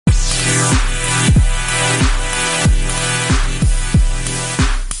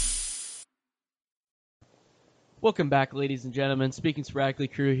Welcome back, ladies and gentlemen. Speaking Sporadically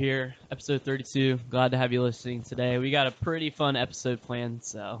Crew here, episode 32. Glad to have you listening today. We got a pretty fun episode planned,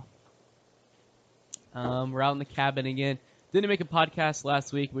 so we're out in the cabin again. Didn't make a podcast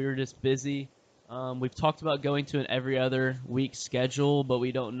last week. We were just busy. We've talked about going to an every other week schedule, but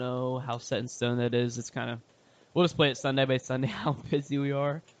we don't know how set in stone that is. It's kind of, we'll just play it Sunday by Sunday how busy we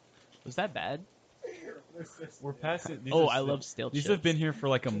are. Was that bad? We're past it. Oh, I love stale These chips. have been here for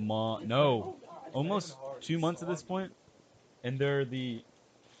like a month. No, almost 2 months at this point, and they're the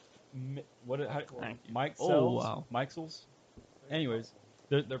Mike Oh, Sells, wow. Mikesel's. Anyways,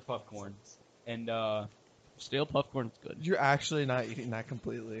 they're popcorn, and Stale popcorn's good. You're actually not eating that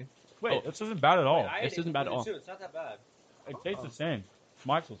completely. wait, this isn't bad at all. This isn't bad at all. It's not that bad. It tastes the same.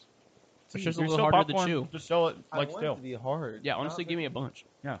 Mikesel's. It's just a You're little so harder to popcorn, chew. Just sell it I like want stale. it to be hard. Yeah, honestly, give me a bunch.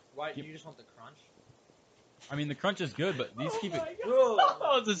 Why? Yep. You just want the crunch? I mean, the crunch is good, but these keep it.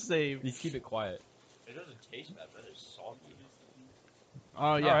 Oh, it's a save. These keep it quiet. It doesn't taste bad, but it's salty.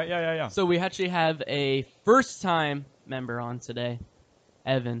 Oh, yeah. All right, yeah. So we actually have a first-time member on today,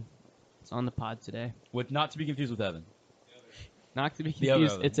 Evan. It's on the pod today. With not to be confused with Evan. Not to be The other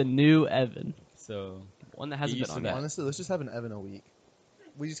confused, Evan. it's a new Evan. So One that hasn't Get been used on to yet. that. Honestly, let's just have an Evan a week.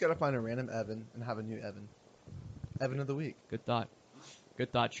 We just gotta find a random Evan and have a new Evan. Evan of the week. Good thought.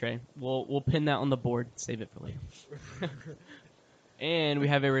 Good thought, Trey. We'll pin that on the board. Save it for later. And we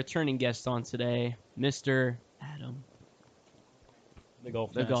have a returning guest on today, Mr. Adam, the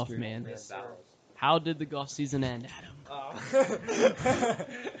golf. the golf master. man. Yes, How did the golf season end, Adam?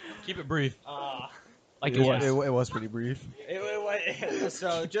 Keep it brief. Like it, it was. It was pretty brief.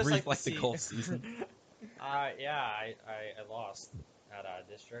 so just Brief like the golf season. Yeah, I lost at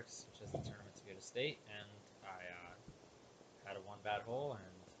districts, which is the tournament to go to state, and I had a one bad hole and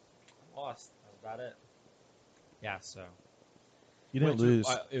I lost. That was about it. Yeah, so You didn't Wait, lose.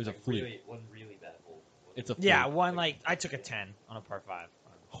 It was a fluke. one really bad hole. It's a Yeah, fluke. one like I took a 10 on a par 5.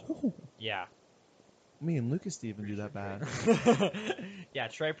 Oh, Yeah. me and Lucas didn't even do that bad. Yeah,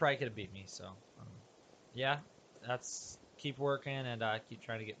 Trey probably could have beat me. So, yeah, that's keep working and keep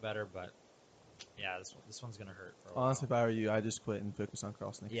trying to get better. But yeah, this one's gonna hurt for a while. Honestly, if I were you, I'd just quit and focus on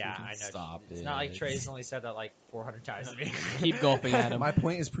cross next Yeah, season. I know. Stop It's it. not like Trey's only said that like 400 times to me. Keep golfing, Adam. My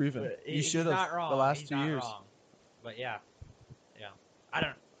point is proven. But You he's should not have wrong. the last He's 2 not years. wrong. But yeah.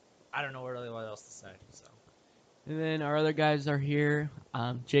 I don't know really what else to say. So And then our other guys are here.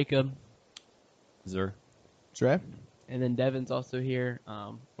 Jacob, Zer. Trey? and then Devin's also here.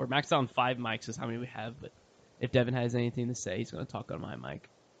 We're maxed out on 5 mics is how many we have, but if Devin has anything to say, he's going to talk on my mic.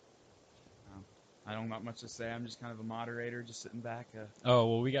 I don't got much to say. I'm just kind of a moderator, just sitting back. Oh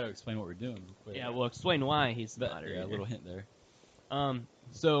well, we got to explain what we're doing. Real quick. Yeah, we'll explain why he's the But, moderator. yeah, a little hint there.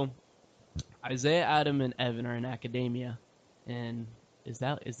 So Isaiah, Adam, and Evan are in academia, and is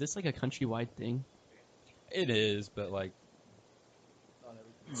this like a countrywide thing? It is, but like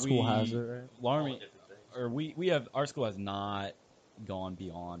School has it, right? Laramie, or we have our school has not gone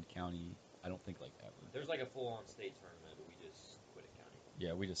beyond county. I don't think like ever. there's like a full-on state tournament, but we just quit at county.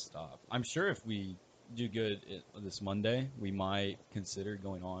 Yeah, we just stopped. I'm sure if we do good this Monday, we might consider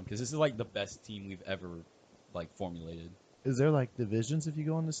going on because this is like the best team we've ever like formulated. Is there like divisions if you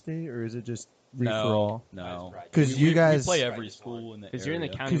go on the state, or is it just free for No, all? no. Because We- you guys, we play every school in the Because you're in the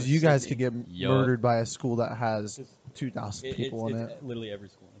area. county. because you guys could Sydney. get Yup. murdered by a school that has 2,000 It- people in it's it. literally every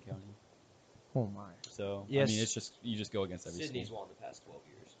school in the county. Oh my, So Yes. I mean, it's just you just go against every Sydney's school. won the past 12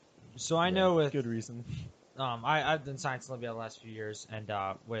 years. So I Yeah. know with good reason. I've done Science Olympiad the last few years, and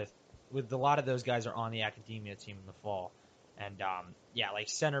with a lot of those guys are on the academia team in the fall, and yeah, like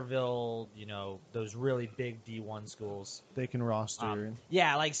Centerville, you know, those really big D1 schools. They can roster.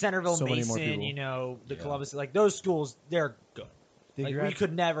 Yeah, like Centerville, So many more Mason, people. you know, the Yeah. Columbus, like those schools, they're good. They, Like grad- we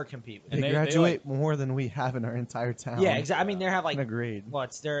could never compete with. they And they graduate more than we have in our entire town. Yeah, exactly. I mean, they have In a like grade.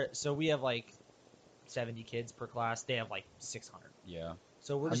 what's there? So we have like 70 kids per class. They have like 600. Yeah.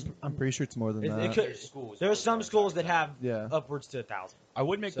 So we're just. I'm pretty sure it's more than It- that. it could- There's some schools that have Yeah. upwards to 1,000. I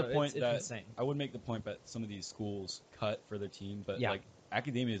would make So the point it's that insane. I would make the point that some of these schools cut for their team, but Yeah. like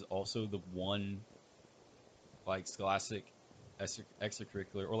academia is also the one like scholastic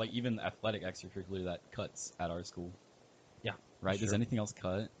extracurricular or like even athletic extracurricular that cuts at our school. Yeah, Right? Does sure. anything else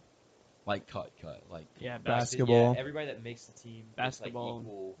cut? Like cut. Like Yeah, Basketball. Yeah, everybody that makes the team Basketball. gets,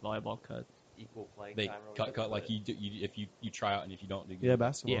 like, volleyball cut. equal playing they time. Or cut whatever, like but you if you try out and if you don't do good. Yeah,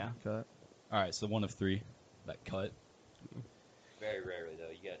 basketball. Yeah. Cut. All right, so one of 3 that cut. very rarely though.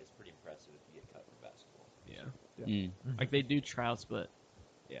 It's pretty impressive if you get cut for basketball. Yeah. Yeah. Like they do tryouts, but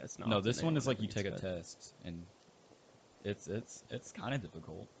yeah, it's not. No, often this one is anyone like you ever take a gets cut. test and it's kind of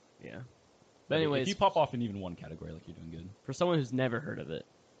difficult. Yeah. But But anyways, if you pop off in even one category, like you're doing good. for someone who's never heard of it,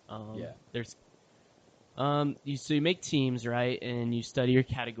 Yeah. there's So you make teams, right? And you study your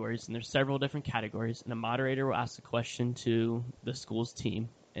categories, and there's several different categories. And a moderator will ask a question to the school's team,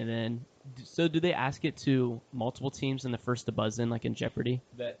 and then so do they ask it to multiple teams and the first to buzz in, like in Jeopardy?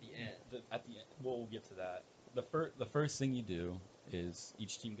 At the end, we'll get to that. The first thing you do is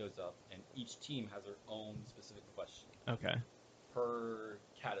each team goes up, and each team has their own specific question Okay. per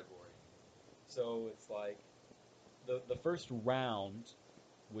category. So it's like the first round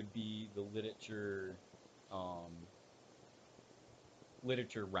would be the literature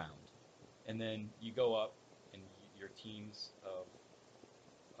round, and then you go up, and your teams of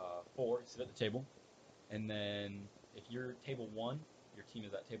 4 sit at the table, and then if you're table 1, your team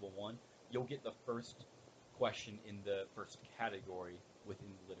is at table 1, you'll get the first question in the first category within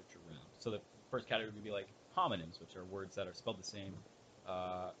the literature round. So the first category would be like homonyms, which are words that are spelled the same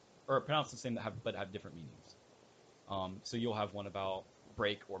or pronounced the same but have different meanings. So you'll have one about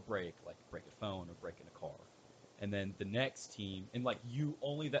break, like break a phone or break in a car. And then the next team, and like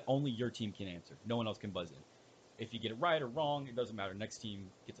only your team can answer. No one else can buzz in. If you get it right or wrong, it doesn't matter. Next team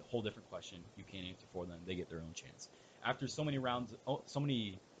gets a whole different question. You can't answer for them. They get their own chance. After so many rounds, so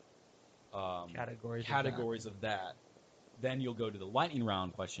many categories of that, then you'll go to the lightning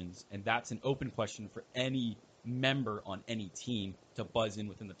round questions, and that's an open question for any member on any team to buzz in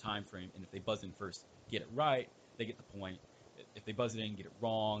within the time frame. And if they buzz in first, get it right, they get the point. If they buzz it in, get it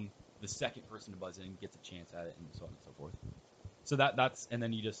wrong, the second person to buzz in gets a chance at it, and so on and so forth. So that's and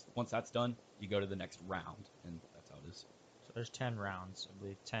then you just once that's done, you go to the next round, and that's how it is. So there's 10 rounds, I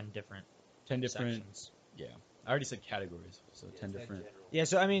believe, 10 different 10 different. sections. Yeah, I already said categories, so 10 different. Yeah,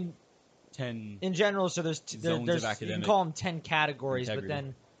 so I mean, 10 in general, so there's Zones of you can academic call them 10 categories, integrity. but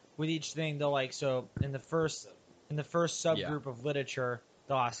then with each thing they'll like so in the first subgroup of literature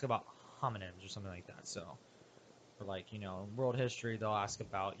they'll ask about homonyms or something like that. So for like world history they'll ask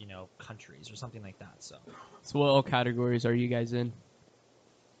about countries or something like that. So what all categories are you guys in?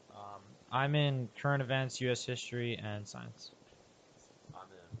 I'm in current events, U.S. history, and science. I'm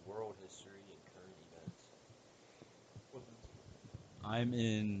in world history and current events. I'm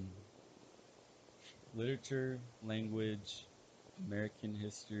in literature, language, American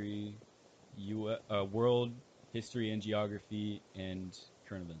history, world history and geography, and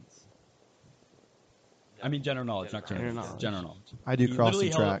current events. I mean general knowledge, not current General events. knowledge. General knowledge. I do He cross literally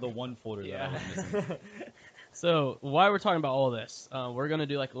and held up track. the one folder that I was missing. So while we're talking about all this, we're gonna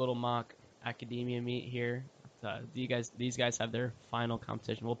do like a little mock academia meet here. These guys have their final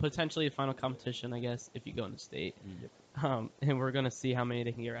competition. Well, potentially a final competition, I guess, if you go into state. And we're gonna see how many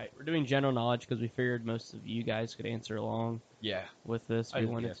they can get right. We're doing general knowledge because we figured most of you guys could answer along Yeah, with this. We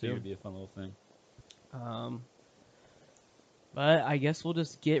wanted figured to. it'd be a fun little thing. But I guess we'll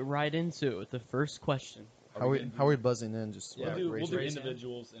just get right into it with the first question. How are we buzzing in? Just We'll like, do raise your hand?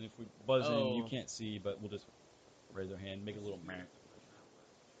 individuals, and if we buzz in, you Oh. can't see, but we'll just raise our hand, make a little meh.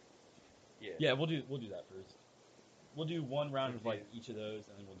 Yeah. Yeah, we'll do that first. We'll do one round of like each of those,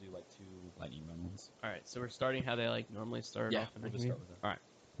 and then we'll do like 2 lightning round ones. All right, so we're starting how they like normally start Yeah, off. in we'll the just game. start with that. All right,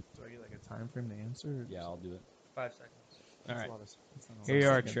 Do I get like a time frame to answer? Or Yeah, I'll do it. 5 seconds. all That's right. a lot of- that's not a lot Here of you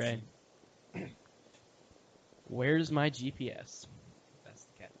are, seconds. Trey. Where's my GPS? That's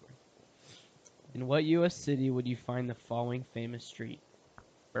the category. In what U.S. city would you find the following famous street?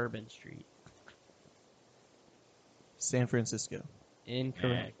 Bourbon Street. San Francisco.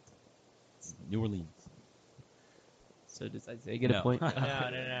 Incorrect. New Orleans. So does Isaiah get a No. point? No.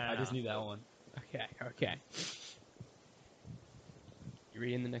 I just knew that one. Okay. You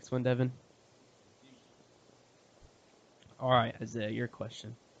reading the next one, Devin? All right, Isaiah, your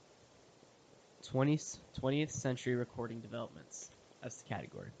question. 20th century recording developments. That's the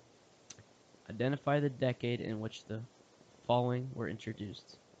category. Identify the decade in which the following were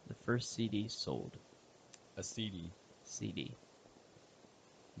introduced. The first CD sold. A CD. CD.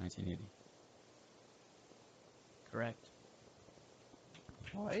 1980. Correct.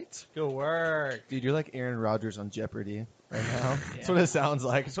 What? Good work. Dude, you're like Aaron Rodgers on Jeopardy right now. That's Yeah. what it sounds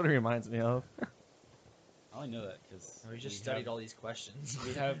like. That's what it reminds me of. I only know that because We just studied all these questions.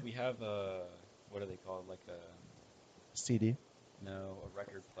 We have what are they called? Like a CD.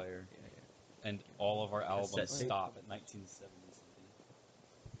 record player. And all of our albums Cassette tape. stop at 1970 something.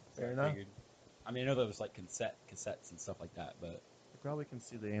 So Fair I enough. figured- I mean, I know there was like cassettes and stuff like that, but You probably can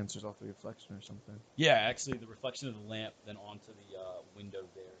see the answers off the reflection or something. yeah, actually, the reflection of the lamp, then onto the window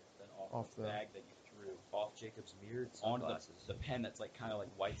there, then off the the- bag that you threw, Off Jacob's mirrored onto sunglasses. the pen that's like kind of like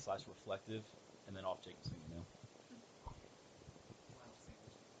white/reflective, and then off Jacob's fingernail.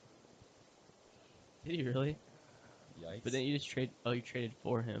 Did you really? Yikes! But then you just you traded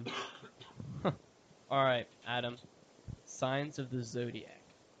for him. All right, Adam. Signs of the zodiac.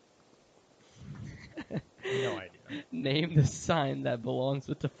 No idea. Name the sign that belongs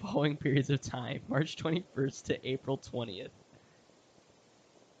with the following periods of time: March 21st to April 20th.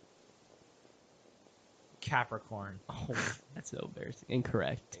 Capricorn. Oh, that's so embarrassing.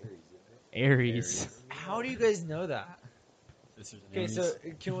 Incorrect. Aries, isn't it? Aries. How do you guys know that? This is an Okay, Aries.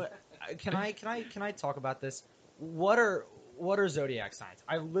 so can I talk about this? What are zodiac signs?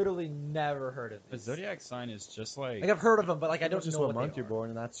 I've literally never heard of a these. zodiac sign is just like, Like I've heard of them, but like I don't It's just know what what month they you're are. born,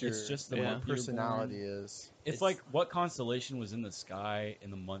 and that's your it's just the Yeah. month you're personality born. is. It's like what constellation was in the sky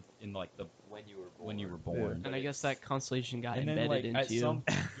in the month in like the When you were born. when you were born. And I guess that constellation got And then embedded like at into you. some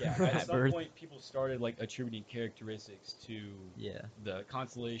yeah at at some birth. point people started like attributing characteristics to Yeah. the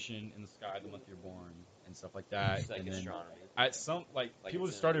constellation in the sky the month you're born and stuff like that. It's like and then astronomy. at some like Like people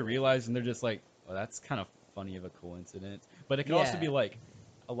it's just in started the- realizing they're just like, oh, that's kind of funny of a coincidence. But it can also Yeah. be like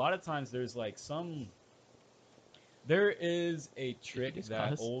a lot of times there's like there is a trick just that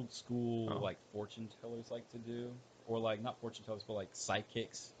cause? old school Oh. like fortune tellers like to do, or like not fortune tellers but like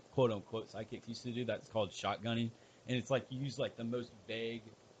psychics, quote unquote psychics used to do. That's called shotgunning, and it's like you use like the most vague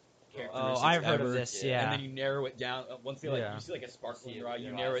characteristics Oh, I've heard ever, of this. Yeah. Yeah. and then you narrow it down. Once you like Yeah. you see like a sparkle in See your eye, you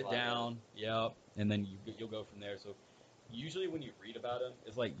their narrow eyes it light up. down. Yep, and then you'll go from there. So usually when you read about them,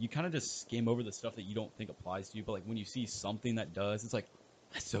 it's like you kind of just skim over the stuff that you don't think applies to you, but like when you see something that does, it's like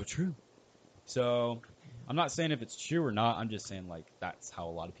that's so true. So I'm not saying if it's true or not. I'm just saying like that's how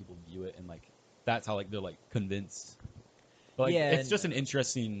a lot of people view it, and like that's how like they're like convinced. But, like, Yeah, it's and- just an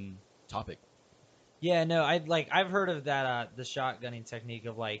interesting topic. Yeah, no, I've heard of that the shotgunning technique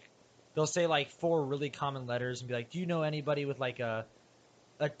of like they'll say like 4 really common letters and be like, do you know anybody with like a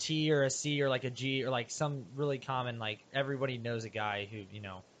T or a C or like a G or like some really common like everybody knows a guy who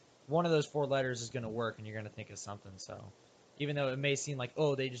one of those 4 letters is gonna work and you're gonna think of something. So even though it may seem like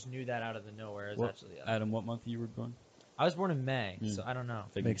they just knew that out of the nowhere, it's Well, actually Adam, what month you were born? I was born in May, Mm. so I don't know.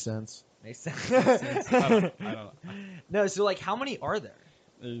 Figures. Makes sense. Makes sense. I don't. No, so like how many are there?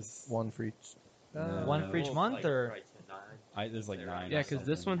 There's One for each. No. One for each Well, month like, or probably 9. there's like There 9. are Yeah, or because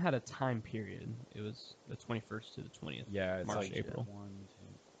this something. one had a time period. It was the 21st to the 20th. Yeah, it's March, like April. 1,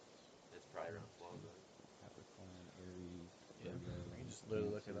 2, It's probably around 12. Then. Capricorn, Aries, Yeah. Virgo, I can just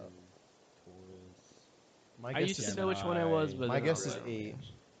literally look it up. Taurus, My I guess used to is know which one it was, but my then I guess was is like, 8.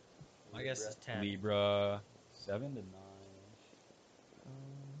 My guess is 10. Libra, 7 to 9.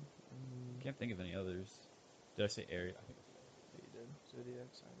 Can't think of any others. Did I say Aries? I think You did. Zodiac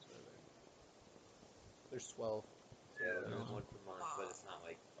signs were there. There's 12. Yeah, there's Oh. 1 per month, but it's not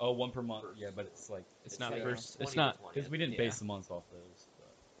like oh, one per month. First. Yeah, but it's like it's it's not like first. 20 It's to not. 20. because we didn't Yeah. base the months off those.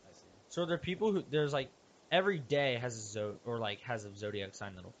 But I see. So are there people who there's like every day has has a zodiac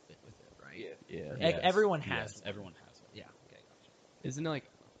sign that'll fit with it, right? Yeah. Yeah. Like, everyone has one. Everyone has one. Yeah. Okay. Gotcha. Isn't it like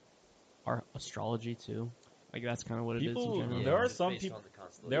our astrology too? Like that's kind of what it is People- in general. there are it's some based people- on the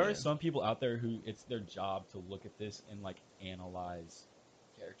constellation. There are some people out there who it's their job to look at this and like analyze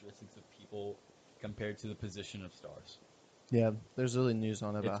characteristics of people compared to the position of stars. Yeah, there's really news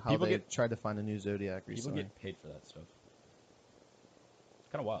on about It's- how people they get- tried to find a new zodiac People recently. get paid for that stuff. It's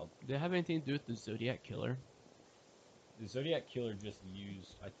kind of wild. Did it have anything to do with the Zodiac Killer? The Zodiac Killer just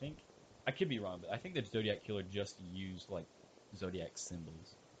used, I think, I could be wrong, but I think the Zodiac Killer just used like zodiac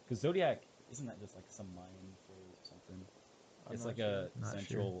symbols. Because Zodiac isn't that just like some Mayan phrase or something? I'm It's not like sure. a Not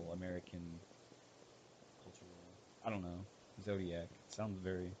Central American cultural. I don't know. Zodiac sounds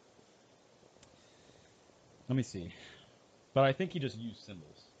very. Let me see. But I think he just used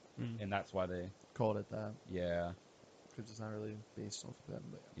symbols, Mm. and that's why they. Called it that Yeah, because it's not really based off of them.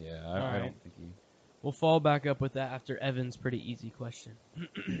 But yeah. I Alright. don't think he. We'll follow back up with that after Evan's pretty easy question.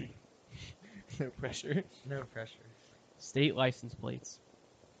 no pressure. No pressure. State license plates.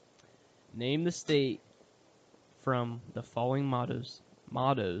 Name the state from the following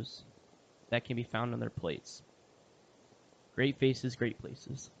mottos that can be found on their plates. Great faces, great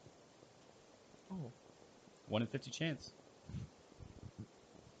places. 1 in 50 chance.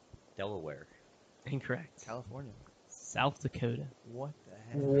 Delaware. Incorrect. California. South Dakota. What the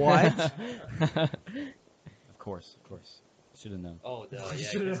heck? What? Of course. Should have known. Oh, yeah,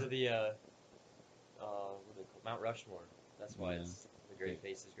 because of the what do they call Mount Rushmore. That's why Yeah. it's the great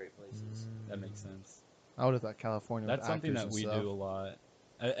faces, great places. That makes sense. I would have thought California. That's with something actors that and we stuff. do a lot.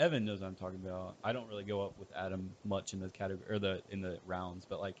 Evan knows what I'm talking about. I don't really go up with Adam much in the category or in the rounds,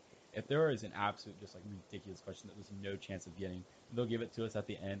 but like if there is an absolute just like ridiculous question that there's no chance of getting, they'll give it to us at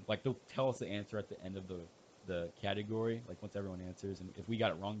the end. Like they'll tell us the answer at the end of the category. Like once everyone answers, and if we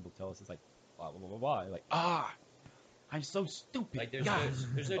got it wrong, they'll tell us it's like blah blah blah blah blah. Like I'm so stupid. Like there's God.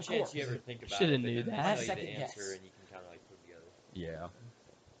 there's no Of chance course. you ever think about Shoulda it. but knew then that. they'll tell you Second the answer, guess. and you can kind of like put it together. Yeah.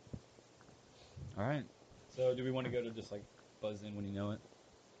 All right. So do we want to go to just like buzz in when you know it?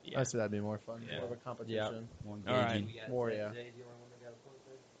 Yeah. I said that'd be more fun. Yeah. More of a competition. More All right. engaging. We got More, Ted yeah. today. Is the only one that got a point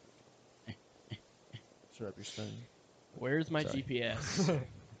there? Shut up, your son. Where's my Sorry. GPS?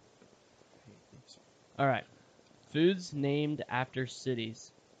 All right. Foods named after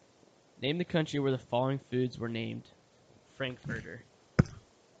cities. Name the country where the following foods were named. Frankfurter.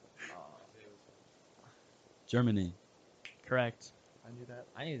 Germany. Correct. I knew that.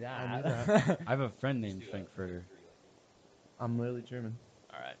 I knew that. I knew that. I have a friend named Frankfurter. I'm literally German.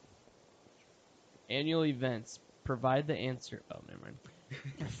 All right. Annual events. Provide the answer. Oh, never mind.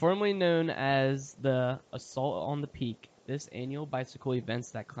 Formerly known as the Assault on the Peak, this annual bicycle event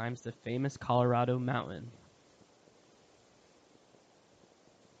that climbs the famous Colorado mountain.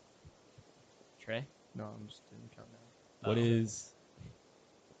 Trey? No, I'm just didn't count down. What is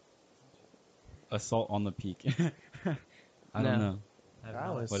Assault on the Peak? I don't No. know. I have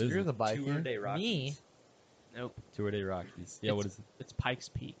Alice, What is you're it? the biker. Tour de Rockies. Me? Nope. Tour de Rockies. Yeah, what is it? It's Pikes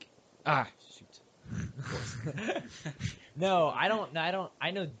Peak. Ah, shoot. No, I don't. I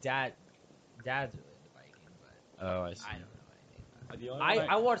know Dad's really into biking, but Oh, I see. I don't know anything. The only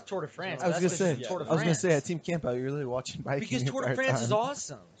I watched Tour de France. I was but gonna that's say. because Tour de I was gonna say France. at Team Camp Out, you're literally watching biking Because the Tour de entire France is time.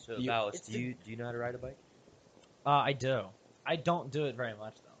 awesome. So, You- Valis, it's do you know how to ride a bike? I do. I don't do it very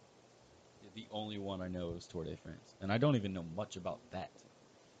much though. The only one I know is Tour de France, and I don't even know much about that.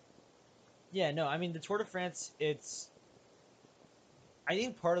 Yeah, no, I mean the Tour de France. I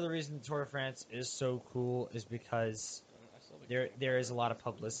think part of the reason the Tour de France is so cool is because there is a lot of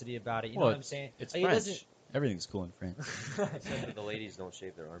publicity about it. You know what I'm saying? It's Like, it French. doesn't- Everything's cool in France. Except that the ladies don't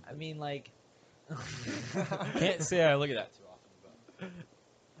shave their armpits. I mean, like. Can't say I look at that too often, but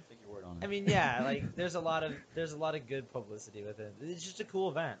I'll take your word on it. I mean, yeah, like there's a lot of good publicity with it. It's just a cool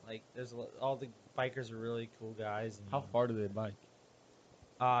event. Like all the bikers are really cool guys. And, How far do they bike?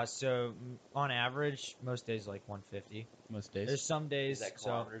 So on average, most days like 150. Most days. There's some Is days. that So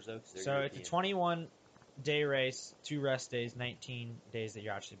kilometers though? 'Cause they're so it's a European. 21-day race, 2 rest days, 19 days that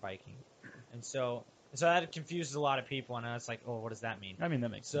you're actually biking, and so that confuses a lot of people. And it's like, oh, what does that mean? I mean, that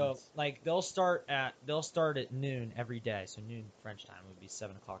makes So sense. like they'll start at noon every day. So noon French time would be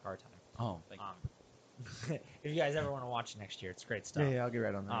 7 o'clock our time. Oh, thank you. If you guys ever want to watch it next year, it's great stuff. Yeah, I'll get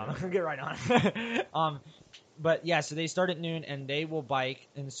right on that. I'll get right on it. But yeah, so they start at noon and they will bike,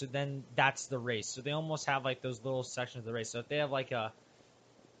 and so then that's the race. So they almost have like those little sections of the race. So if they have like a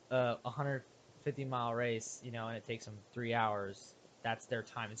 150-mile race, you know, and it takes them 3 hours, that's their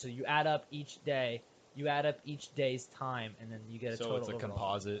time. And so you add up each day. You add up each day's time, and then you get a So total. it's a overall.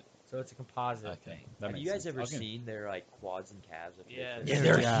 composite. So it's a composite Okay. thing. That Have makes you guys sense. ever Okay. seen their like quads and calves? Up Yeah, there? Yeah,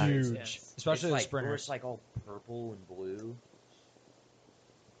 they're Yeah. huge, Yes. especially it's the like, or sprinters. it's like all purple and blue.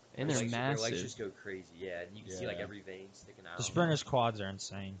 And Their they're legs- massive. Their legs just go crazy. Yeah, and you can see like Yeah. every vein sticking out. The sprinters' quads are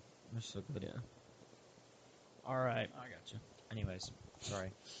insane. They're so good. Yeah. All right. I got you. Anyways,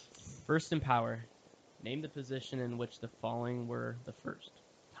 sorry. First in power. Name the position in which the following were the first.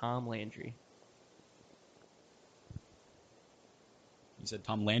 Tom Landry. You said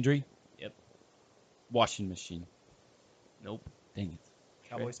Tom Landry? Yep. Washing machine. Nope. Dang it.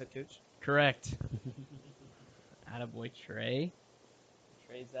 Cowboys head coach. Correct. Attaboy Trey.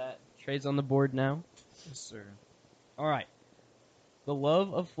 Trey's on the board now. Yes, sir. All right. The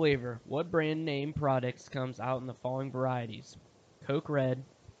love of flavor. What brand name products comes out in the following varieties? Code Red.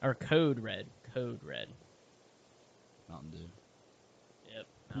 Code Red. Mountain Dew. Yep.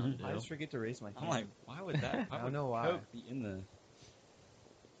 Mountain I Dew. just forget to raise my I'm hand. like, why would that? I don't would know why. Coke be in the.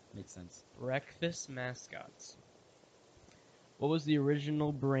 Makes sense. Breakfast mascots. What was the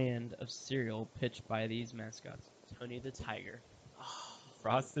original brand of cereal pitched by these mascots? Tony the Tiger.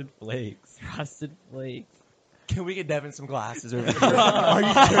 Frosted Flakes. Frosted Flakes. Can we get Devin some glasses over here? Are you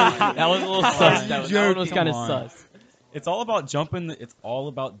joking? That was a little sus. That one was joking. kind of Come on. sus. It's all about jumping. It's all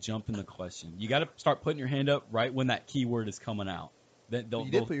about jumping the question. You got to start putting your hand up right when that keyword is coming out. Then they'll,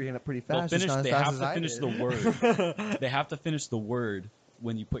 You they'll, did put your hand up pretty they'll fast. just finish. not as They fast have as to I finish did. the word. They have to finish the word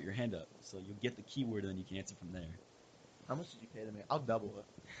when you put your hand up. So you'll get the keyword and then you can answer from there. How much did you pay to me? I'll double it.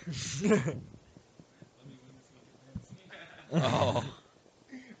 Oh.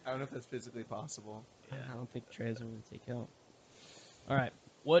 I don't know if that's physically possible. Yeah, I don't think Trey's going to take out. All right.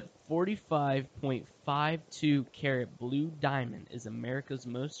 What 45.52 carat blue diamond is America's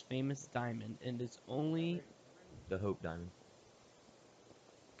most famous diamond and is only The Hope Diamond.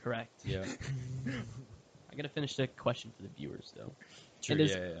 correct? Yeah. I got to finish the question for the viewers, though. True. It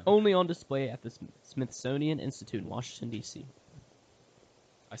is Yeah. only on display at the Smithsonian Institute in Washington, D.C.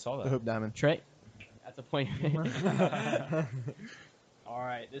 I saw The that. Hope Diamond. Trey, that's a point. All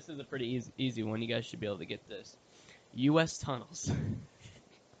right, this is a pretty easy one. You guys should be able to get this. U.S. tunnels.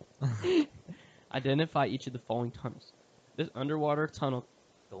 Identify each of the following tunnels. This underwater tunnel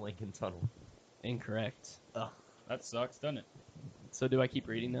The Lincoln Tunnel. Incorrect. That sucks, doesn't it? So do I keep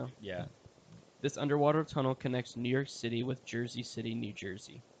reading now? Yeah. This underwater tunnel connects New York City with Jersey City, New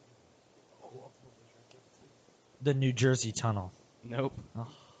Jersey. The New Jersey Tunnel. Nope.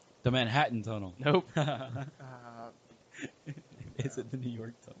 The Manhattan Tunnel. Nope. Is it the New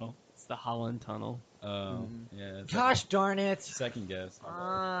York Tunnel? It's the Holland Tunnel. Yeah. Gosh darn it! Second guess.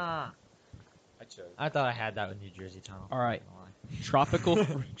 Ah, I chose. I thought I had that with New Jersey Tunnel. All right.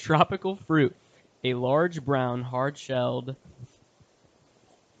 Tropical fruit. A large brown, hard-shelled.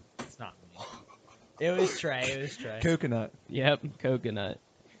 It's not me. It was Trey. It was Trey. Coconut. Yep, coconut.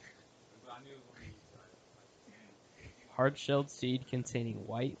 Hard-shelled seed containing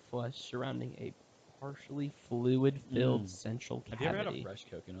white flesh surrounding a partially fluid-filled central Have you ever had a cavity. fresh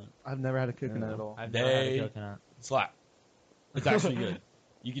coconut? I've never had a coconut at all. I've never had They- a coconut. Slap. It's actually good.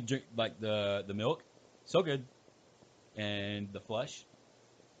 You can drink like the milk, so good, and the flesh,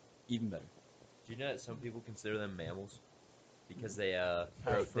 even better. Do you know that some people consider them mammals because they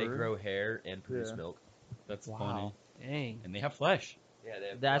fur? grow hair and produce Yeah. milk? That's Wow. funny. Dang. And they have flesh. Yeah, they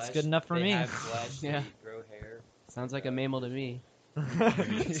have That's flesh, good enough for they me. Have flesh, Yeah. they grow hair. Sounds like a mammal to me.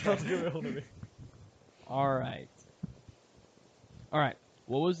 Sounds good to me. All right.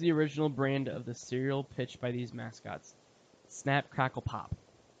 What was the original brand of the cereal pitched by these mascots? Snap, Crackle, Pop.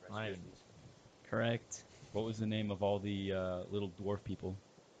 Not even- Correct. What was the name of all the little dwarf people?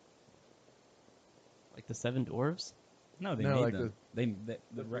 Like the Seven Dwarves? No, they No, made like them. The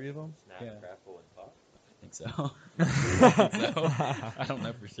The three of them? Snap, Yeah. crackle, and pop. I think so. I think so. I don't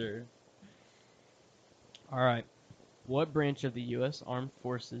know for sure. All right. What branch of the U.S. Armed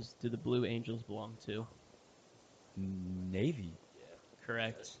Forces do the Blue Angels belong to? Navy.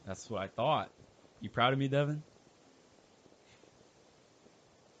 Correct. That's what I thought. You proud of me, Devin?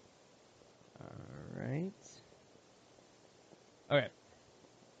 All right. Okay.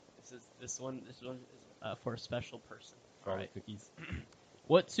 This one is for a special person. All right. Cookies.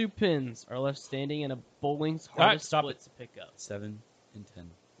 What two pins are left standing in a bowling's hardest stop split to pick up? 7 and 10.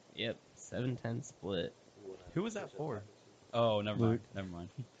 Yep, 7-10 split. Who was that for? Oh, never mind. Luke. Never mind.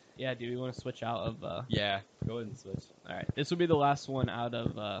 Yeah, do we want to switch out of? Yeah, go ahead and switch. All right, this will be the last one out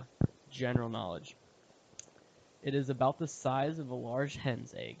of general knowledge. It is about the size of a large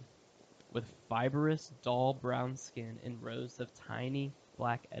hen's egg, with fibrous, dull brown skin and rows of tiny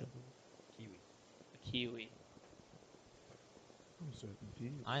black edible Kiwi. kiwi. I'm so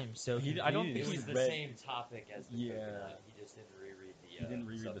confused. I am so confused. I don't think It was he's the read- same topic as the Yeah. coconut. He just didn't reread the. He didn't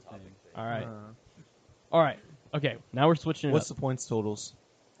reread the subtopic thing. All right, Uh, all right. Okay, now we're switching it what's up. the points totals?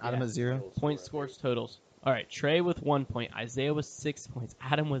 Adam Yeah. at 0. Point scores totals. All right, Trey with 1 point, Isaiah with 6 points,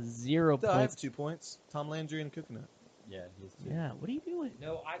 Adam with 0 I have points. 2 points. Tom Landry and coconut. Yeah, he is too. Yeah, what are you doing?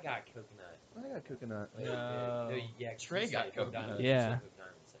 No, I got coconut. I got coconut. Wait, No. yeah, 'cause Trey you got said coconut. Hope Diamond, Yeah. you said Hope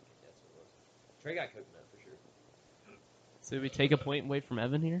Diamond second. That's what it was. Trey got coconut for sure. So we take a point away from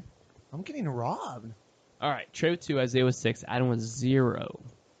Evan here. I'm getting robbed. All right, Trey with 2, Isaiah with 6, Adam with 0,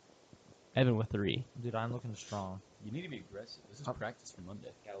 Evan with 3. Dude, I'm looking strong. You need to be aggressive. This is I'm- practice for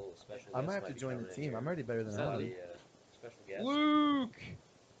Monday. Got a little special. I guest might have might to be join the coming in team. here. I'm already better than Is that Adam. the special guest? Luke!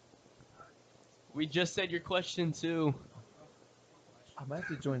 We just said your question too. I might have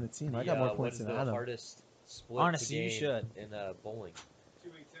to join the team. I The, got more what points is than the Adam. hardest split Honestly, to you gain should. in bowling?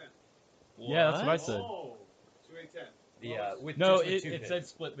 Yeah, that's what I said. The with No, just with it, two it pins. said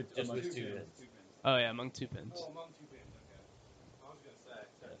split with Just amongst with two two. pins. Oh yeah, among 2 pins. Oh, among 2 pins. Okay. I was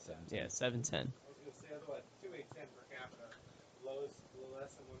gonna say. Yeah, 7. Yeah, 7-10. I was gonna say otherwise 2-8-10 per capita,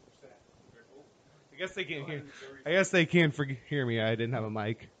 less than 1%. I guess they can't hear. I guess they can't hear me. I didn't have a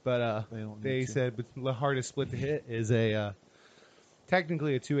mic, but They don't they need to. said the hardest split to hit is a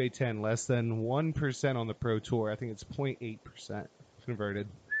technically a 2-8-10, less than 1% on the pro tour. I think it's 0.8% converted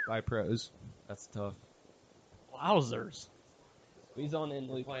by pros. That's tough. Wowzers. Squeeze on in,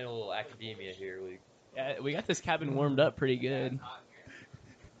 We're Luke. playing a little academia here, Luke. Yeah, we got this cabin warmed up pretty good.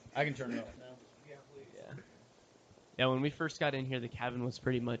 I can turn it off now. Yeah. Yeah, when we first got in here, the cabin was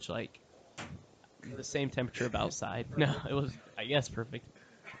pretty much like the same temperature of outside. No, it was, I guess, perfect.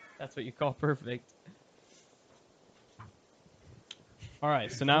 That's what you call perfect. All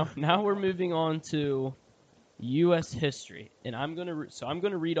right, so now we're moving on to U.S. history, and I'm gonna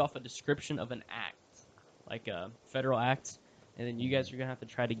read off a description of an act, like a federal act, and then you guys are gonna have to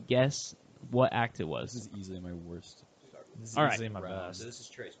try to guess what act it This was. is easily my worst. This is All right. easily my Round. best. So this is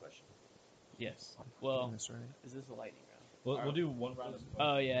Trey's question. Yes. Well, That's right. is this a lightning We'll do one round. Of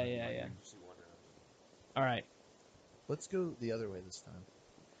round? Oh yeah. Just do one round. All right. Let's go the other way this time.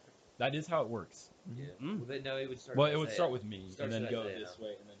 That is how it works. Yeah. Mm. Well, then, no, it would start. Well, with it would Isaiah. start with me, Starts and then with go Isaiah this now.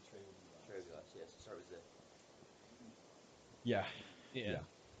 way, and then Trey would be Trey would be last. Yes. Start with Zay. Yeah. Yeah.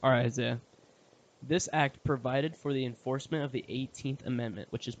 All right, Isaiah. This act provided for the enforcement of the 18th Amendment,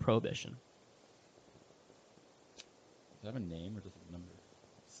 which is prohibition. Does it have a name or just a number?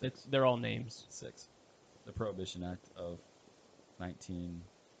 6. They're all names. 6. The Prohibition Act of 19...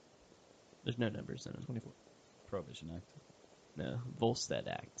 There's no numbers in them. 24. Prohibition Act. No, Volstead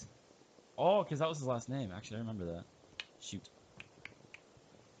Act. Oh, because that was his last name. Actually, I remember that. Shoot.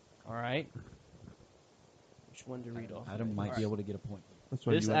 All right. Which one to read off? Adam might be able to get a point. That's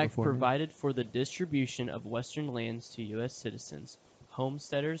why This you went act before me. provided for the distribution of Western lands to U.S. citizens.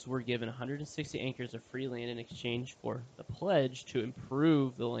 Homesteaders were given 160 acres of free land in exchange for the pledge to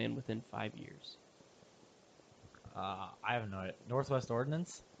improve the land within 5 years. I have no idea. Northwest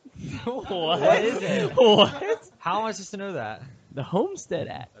Ordinance? What is it? What? How am I supposed to know that? The Homestead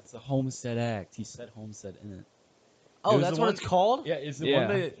Act. That's the Homestead Act. He said Homestead in it. Oh, was that's the what one- it's called? Yeah, it's the Yeah.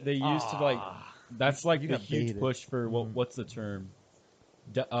 one that they used to like. That's like You the got huge baited. push for what's the term?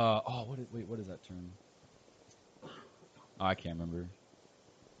 What is that term? Oh, I can't remember.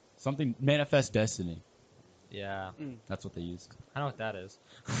 Something manifest destiny. Yeah, That's what they used. I know what that is.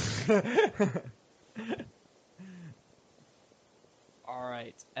 All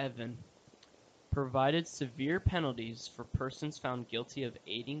right, Evan. Provided severe penalties for persons found guilty of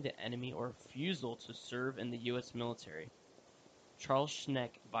aiding the enemy or refusal to serve in the U.S. military. Charles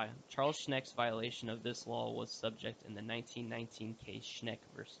Schneck's violation of this law was subject in the 1919 case Schneck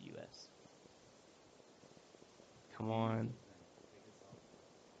versus U.S. Come on.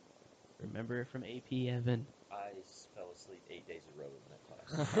 Remember it from AP, Evan. I fell asleep 8 days in a row in that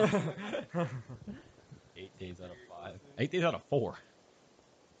class. 8 days out of 5. 8 days out of 4.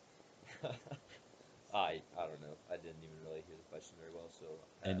 I don't know. I didn't even really hear the question very well, so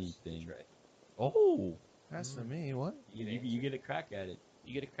pass to Anything. Trey. Oh, That's for me. What? you get a crack at it.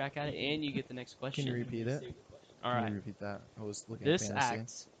 You get a crack at it, and you get the next question. Can you repeat it? All Can right. you repeat that? I was looking This at fantasy.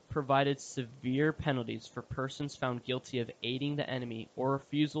 act provided severe penalties for persons found guilty of aiding the enemy or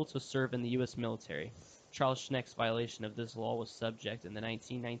refusal to serve in the U.S. military. Charles Schneck's violation of this law was subject in the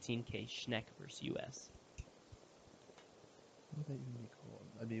 1919 case Schneck versus U.S. What would that even be called?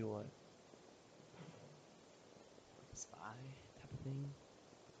 That'd be what? Spy type of thing.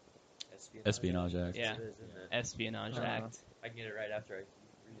 Espionage Act. Yeah. It is, isn't it? Espionage Uh-huh. Act. I can get it right after I read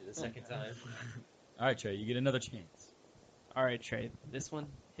it a second time. All right, Trey, you get another chance. All right, Trey. This one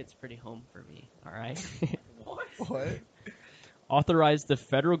hits pretty home for me. All right. What? Authorized the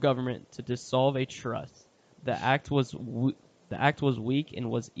federal government to dissolve a trust. The act was weak and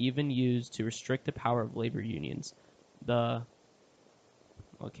was even used to restrict the power of labor unions. It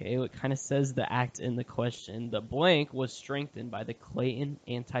kind of says the act in the question. The blank was strengthened by the Clayton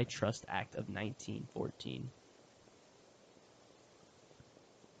Antitrust Act of 1914.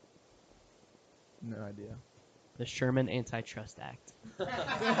 No idea. The Sherman Antitrust Act.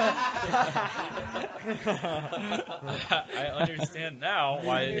 I understand now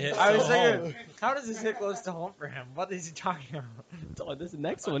why it hit I was so home. thinking, how does this hit close to home for him? What is he talking about? Oh, this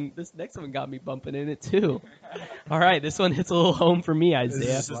next one got me bumping in it too. All right, this one hits a little home for me, Isaiah.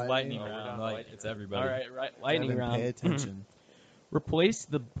 This is Lightning lightning round. round. Like, it's everybody. All right, lightning Evan, round. Pay attention. Replace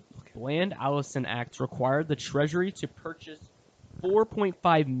the Bland-Allison Act required the Treasury to purchase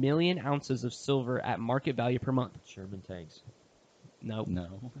 4.5 million ounces of silver at market value per month. Sherman tanks. No. No.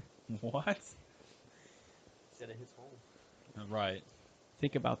 What? Said it hits home. Right.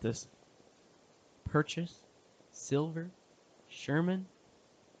 Think about this. Purchase silver, Sherman.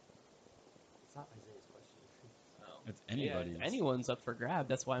 It's not Isaiah's question. It's anybody's. Yeah, anyone's up for grab.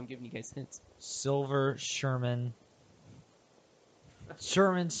 That's why I'm giving you guys hints. Silver Sherman.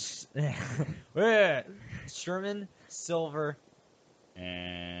 Wait. Sherman Silver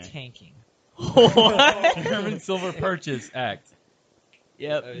And tanking. What? Sherman Silver Purchase Act.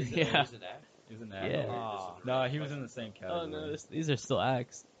 Yep. Oh, is it, Yeah. Is it that? Isn't that? Yeah. Ah. No, he was in the same Oh category. no, these are still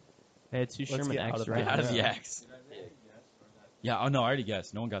acts. I had two Let's Sherman get out acts of right Get out of now. the axe. Yeah. Oh no, I already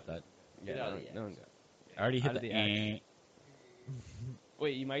guessed. No one got that. Yeah, Get out of the no axe. one got- I already hit Out of the. the axe.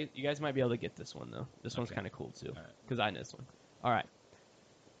 Wait, you guys might be able to get this one though. This one's Okay. kind of cool too, Alright. because I know this one. All right.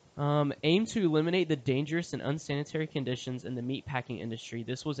 Aim to eliminate the dangerous and unsanitary conditions in the meat packing industry.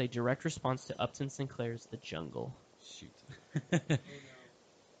 This was a direct response to Upton Sinclair's The Jungle. Shoot.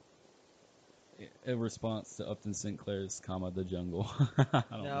 In response to Upton Sinclair's, The Jungle. I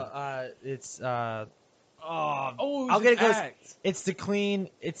don't know. No, it's Oh, I'll get it close. It's the clean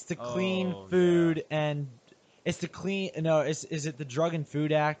Oh, food and it's the clean. No, is it the Drug and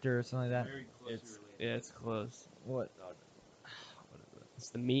Food Act or something like that? It's Yeah, it's close. What? It's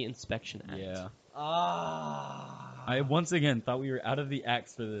the Meat Inspection Act. yeah. Ah, I once again thought we were out of the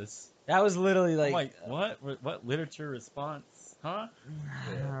axe for this. that was literally I'm like like, what? What literature response? Huh?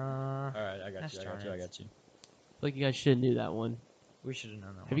 Uh, All right, I got Gosh you. I darn got you. I it. got you. Like you guys should have knew that one. we should have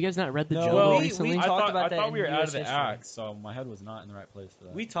known that Have you guys not read the No, Journal we- recently? we talked about I that thought in we were out US of the history. act, so my head was not in the right place for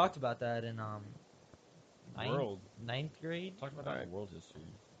that. We talked about that in world. ninth grade. Talked about that in world history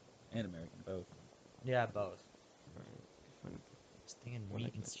and American both. Yeah, both. Fine. Stinging When I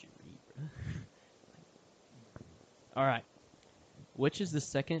meat can and let you read, bro. All right. Which is the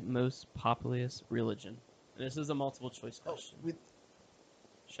second most populous religion? And this is a multiple choice Oh, question.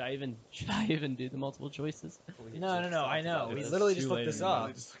 Should I even do the multiple choices? No, I know. We It's literally too just late looked this in the up.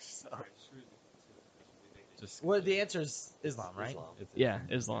 night. Just Well, the answer is Islam, right? It's, Yeah,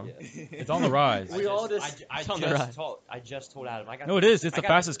 Islam. Yeah. it's on the rise. We all just- I It's on the rise. just told Adam. I got No, the- it is. It's I the got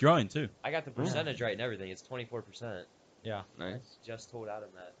fastest growing too. I got the percentage right and everything. It's 24%. Yeah. Nice. Just told Adam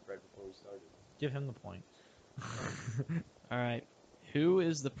that right before we started. Give him the point. All right. Who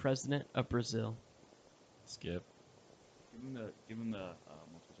is the president of Brazil? Skip. Give him the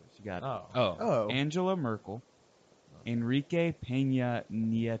multiple choice. You got Oh. Oh, Oh. Angela Merkel, Enrique Peña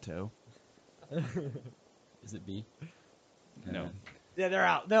Nieto. is it B? No. Yeah, they're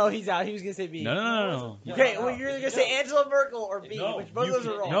out. No, he's out. He was gonna say B. No. Okay, well, you're either gonna say Angela Merkel or B, No, which both of those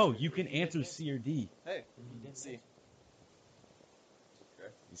are wrong. No, you can answer C or D. Hey, see.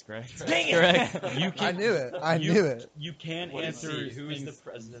 He's correct. Dang it! Correct. You I can. knew it. I you- knew it. You can What is answer. C? Who is the things-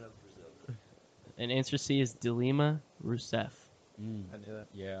 president of Brazil? And answer C is Dilema Rousseff. Mm, I knew it.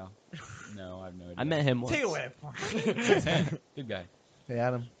 yeah. No, I have no idea. I met him once. Take away a point. Good guy. Hey,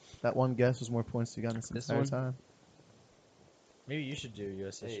 Adam, that one guess was more points you got this This entire one? time. Maybe you should do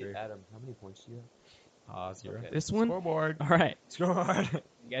U.S. Hey, history. Adam, how many points do you have? Zero. Okay. This one? Scoreboard. All right. Score.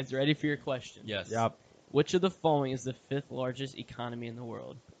 You guys ready for your question? Yes. Yep. Which of the following is the fifth largest economy in the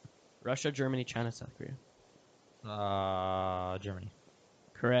world? Russia, Germany, China, South Korea. Germany.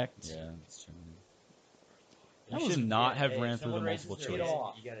 Correct. Yeah, it's Germany. That You was- should not have Hey, ran if through the someone raises multiple their choice. hand,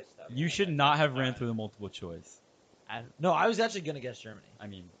 off. You gotta stop. You should not have ran through the multiple choice. No, I was actually gonna guess Germany. I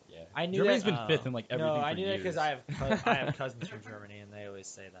mean, yeah. I knew Germany's that- been fifth in like everything No, for I knew that years. because I have cousins from Germany, and they always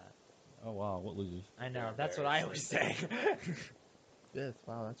say that. Oh wow, what losers? I know. That's what I always say. Fifth.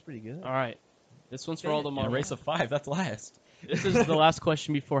 Wow, that's pretty good. All right. This one's for all the In a marbles. race of 5, that's last. This is the last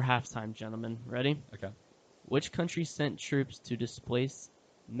question before halftime, gentlemen. Ready? Okay. Which country sent troops to displace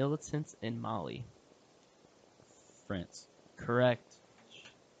militants in Mali? France. Correct.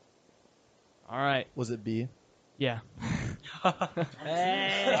 All right. Was it B? Yeah.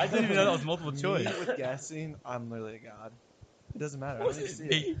 I didn't even know that was multiple choice. Me with guessing, I'm literally a god. It doesn't matter. I don't need to see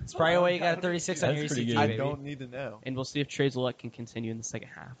it. It's probably why you got a 36 on That's your pretty ECT, good. I baby. don't need to know. And we'll see if Trey's luck can continue in the second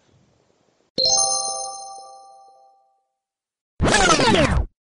half.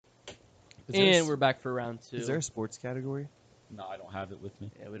 Is there a And s- we're back for round two. Is there a sports category? No, I don't have it with me.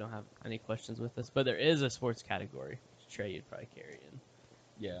 Yeah, we don't have any questions with us, but there is a sports category. Trey, you'd probably carry in.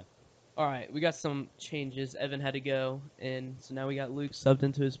 Yeah. All right, we got some changes. Evan had to go, and so now we got Luke subbed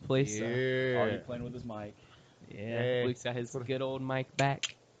into his place. So, Already playing with his mic. yeah, Hey. Luke's got his good old mic back.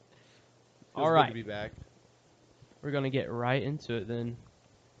 Feels All good right, to be back. we're gonna get right into it then.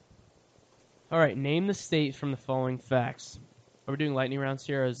 All right, name the state from the following facts. Are we doing lightning rounds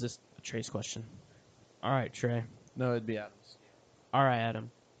here, or is this a Trey's question? All right, Trey. No, it'd be Adams. All right, Adam.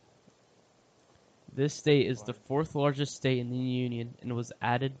 This state is the fourth largest state in the union and was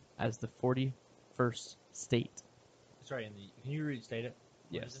added as the 41st state. Sorry, can you restate it?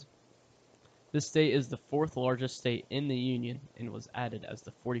 What is Yes. This state is the fourth largest state in the union and was added as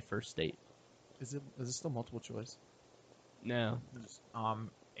the 41st state. Is it still multiple choice? No.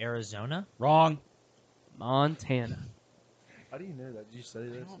 Arizona? Wrong. Montana. How do you know that? Did you study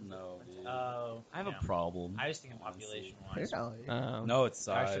I this? don't know, dude. Oh, I have a problem. I was thinking population wise. Apparently. No, it's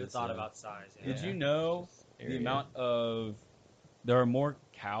I size. should have thought yeah. about size. Did yeah. you know the Area. amount of there are more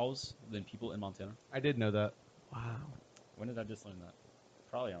cows than people in Montana? I did know that. Wow. When did I just learn that?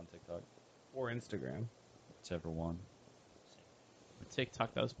 Probably on TikTok. Or Instagram. Whichever one. A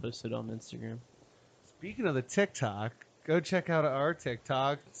TikTok that was posted on Instagram. Speaking of the TikTok, go check out our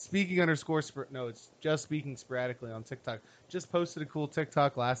TikTok. No, it's just speaking sporadically on TikTok. Just posted a cool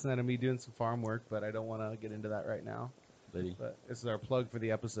TikTok last night of me doing some farm work, but I don't want to get into that right now. Liddy. But this is our plug for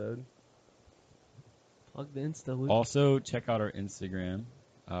the episode. Plug the Insta, Luke. Also, check out our Instagram.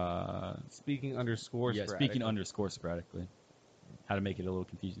 Speaking _. Yeah, speaking _sporadically. How to make it a little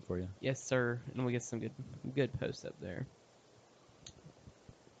confusing for you. Yes, sir. And we get some good posts up there.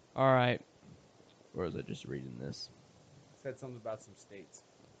 All right. Or was I just reading this? Said something about some states.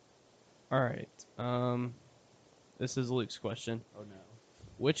 All right. This is Luke's question. Oh no.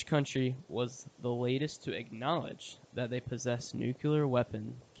 Which country was the latest to acknowledge that they possess nuclear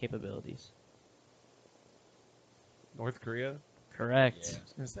weapon capabilities? North Korea? Correct. Yeah. I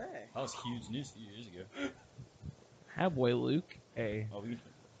was gonna say. That was huge news a few years ago. Hi, boy, Luke. Hey, Oh, turn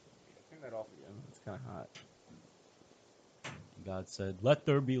that off again. It's kind of hot. God said, "Let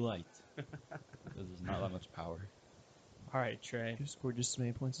there be light." Because there's not that much power. All right, Trey. You scored just as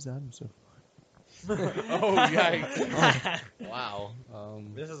many points as Adam, so Oh, yikes. Wow.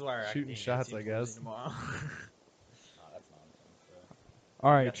 This is why our Shooting academia shots, team's I guess. losing tomorrow. That's nonsense, bro.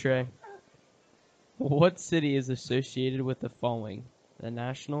 All right, Trey. What city is associated with the following? The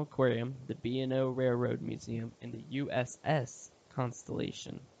National Aquarium, the B&O Railroad Museum, and the USS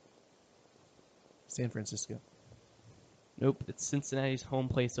Constellation. San Francisco. Nope, it's Cincinnati's home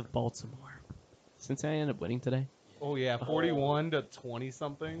place of Baltimore. Cincinnati ended up winning today. Oh, yeah. 41 to 20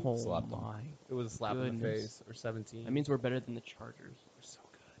 something. Oh Slapped them. my. It was a slap in the Goodness. face. Or 17. That means we're better than the Chargers. we're so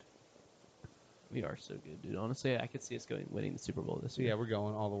good. We are so good, dude. Honestly, I could see us winning the Super Bowl this So, year. yeah, we're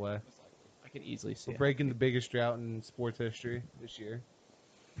going all the way. I could easily see We're it. breaking the biggest drought in sports history this year.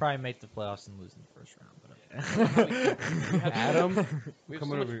 Probably make the playoffs and lose in the first round. But okay. Adam, We have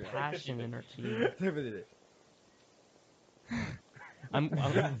coming so over much here. passion in our team.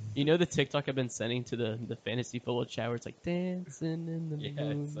 You know the TikTok I've been sending to the fantasy football chat where it's like dancing in the Yeah,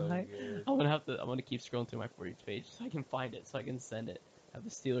 it's so moonlight. good. I'm gonna keep scrolling through my For You page so I can find it so I can send it. Have the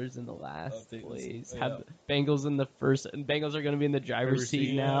Steelers in the last take this- place. yeah. Have the Bengals in the first. And Bengals are gonna be in the driver's Driver's seat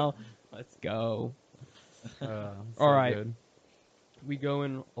seat, yeah. now. Let's go. So All right. good. We go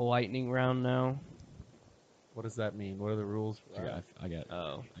in lightning round now. What does that mean? What are the rules for that? I got.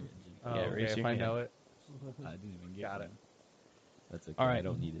 Oh. Oh, Yeah, okay, raise if your I hand. know it. I didn't even get Got one. it. That's okay. All right. I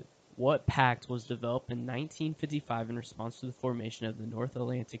don't need it. What pact was developed in 1955 in response to the formation of the North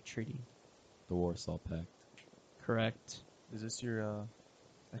Atlantic Treaty? The Warsaw Pact. Correct. Is this your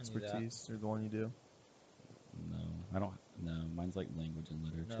expertise or the one you do? No, I don't. No, mine's like language and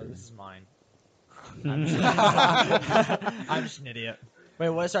literature. No, this is mine. I'm just an idiot. Wait,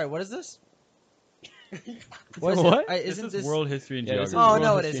 what? Sorry, what is this? What is What? it? Isn't this this? is world history and Yeah, this is geography. Oh world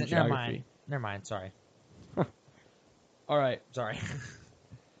no, it history and isn't. Never geography. mind. Never mind. Sorry. All right. Sorry.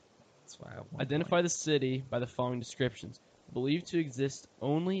 That's why I have one Identify the city by the following descriptions. Believed to exist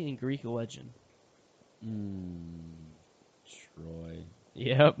only in Greek legend. Troy.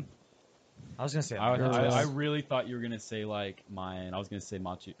 Yep. point. I was gonna say. I really thought you were gonna say like mine. I was gonna say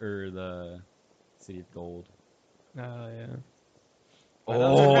Machu or the City of Gold. Oh yeah.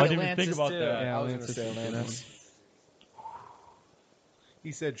 Oh, I didn't even Atlantis think about too. that. Yeah, I was Atlantis gonna say is a good Atlantis.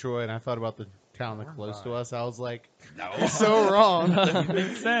 He said Troy, and I thought about the town that's close to us. I was like, No, you're so wrong. doesn't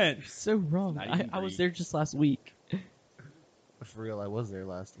make sense. So wrong. Not I even was Greek. there just last week. For real, I was there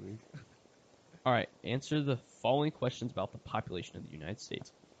last week. All right. Answer the following questions about the population of the United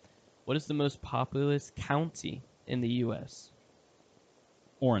States. What is the most populous county in the U.S.?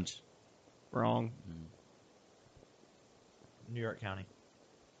 Orange. Wrong. New York County.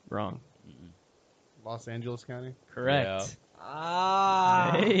 Wrong. Los Angeles County. Correct.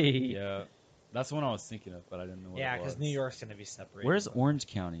 Ah. Hey. Yeah, that's the one I was thinking of, but I didn't know what Yeah, it was. because New York's gonna be separated. Where's Orange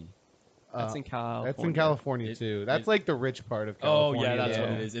County? That's in California. That's in California It- too. That's it- like the rich part of Oh California. yeah, that's what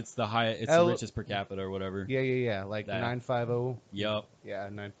yeah. it is. It's the highest. It's L- the richest per capita or whatever. Yeah. Like That. 950. Yup. Yeah,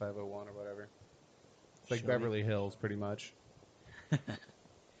 9501 or whatever. It's like Show me. Beverly Hills, pretty much. All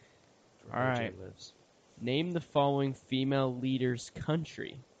right. Lives. Name the following female leader's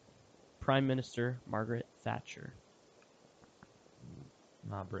country. Prime Minister Margaret Thatcher.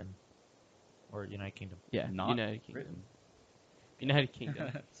 Not Britain. Or United Kingdom. Yeah, Not United Kingdom. Britain. United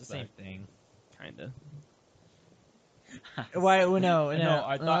Kingdom, It's the same thing. kinda. Why? No, no.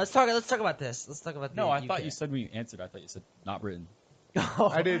 I thought- Let's talk. Let's talk about this. Let's talk about. No, the I thought UK. you said when you answered. I thought you said not Britain.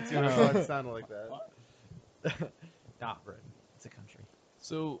 I did too. I thought it sounded like that. Not Britain. It's a country.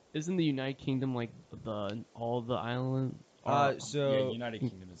 So, isn't the United Kingdom like all the island? Yeah, So United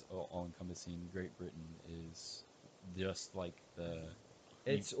Kingdom is all encompassing. Great Britain is just like the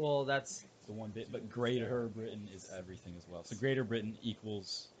it's that's the one bit, but Greater Britain is everything as well. So Greater Britain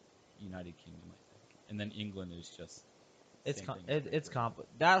equals United Kingdom, I think, and then England is just same thing as Great it's Britain.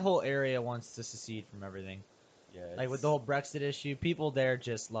 that whole area wants to secede from everything. Yeah, Like with the whole Brexit issue, people there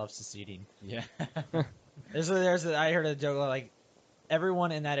just love seceding. yeah. I heard a joke like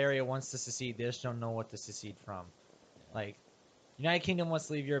everyone in that area wants to secede. They just don't know what to secede from. Like United Kingdom wants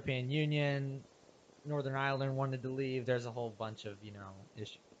to leave European Union. Northern Ireland wanted to leave. There's a whole bunch of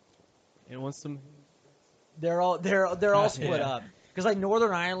issues. And once some They're all split Yeah. up because like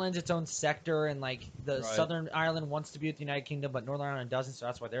Northern Ireland's its own sector, and like the Right. Southern Ireland wants to be with the United Kingdom, but Northern Ireland doesn't, so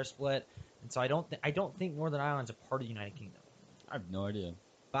that's why they're split. And so I don't think Northern Ireland's a part of the United Kingdom. I have no idea.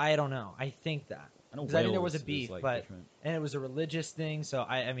 But I don't know. I think that, I know 'Cause I think there was a Wales is, beef, like, but- different. and it was a religious thing. So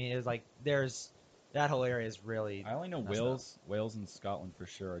I mean, it was like there's That whole area is really. I only know messed Wales. Wales and Scotland for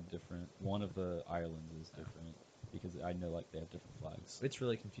sure are different. One of the islands is different because I know like they have different flags. It's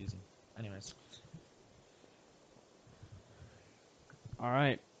really confusing. Anyways, All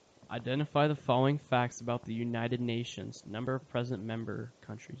right. Identify the following facts about the United Nations. Number of present member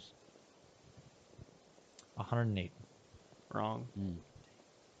countries. 108. Wrong.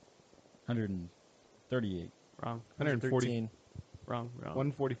 138. Wrong. 140. Wrong. Wrong.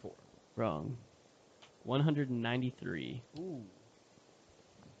 144. Wrong. 193. Ooh.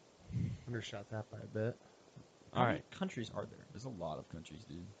 Undershot that by a bit. All right. Countries are there? There's a lot of countries,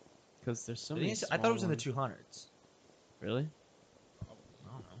 dude. Because there's so I many. thought it was in the small 200s. Really?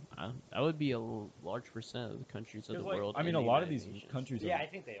 I don't know. That would be a large percent of the countries of the world. I mean, in a the lot of United these Nations. countries. Yeah, are, I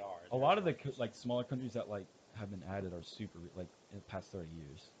think they are. a lot of the like smaller countries that like have been added are super like in the past 30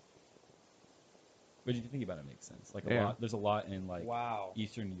 years. But if you think about it, it makes sense. Like a Yeah. lot, there's a lot in like Wow.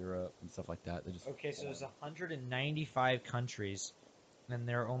 Eastern Europe and stuff like that. They just Okay, so there's 195 countries, and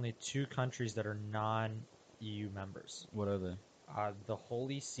there are only 2 countries that are non-EU members. what are they? The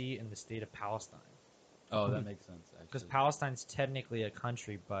Holy See and the State of Palestine. Oh, that makes sense. Because Actually, Palestine's technically a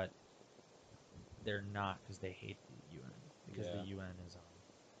country, but they're not because they hate the UN. Because Yeah. the UN is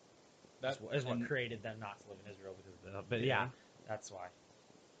that is what and- created them not to live in Israel. Because of the, but yeah, that's why.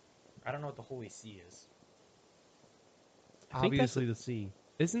 I don't know what the Holy See is. I think that's- Obviously, the sea.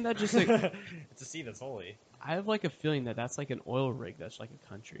 Isn't that just like? It's a sea that's holy. I have like a feeling that that's like an oil rig that's like a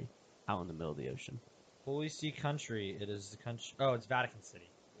country out in the middle of the ocean. Holy See country. It is the country. Oh, it's Vatican City.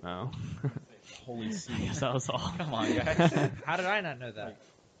 Oh. Holy I See. guess that was all. Come on, guys. How did I not know that?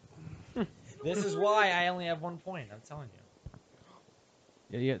 This is why I only have 1 point. I'm telling you.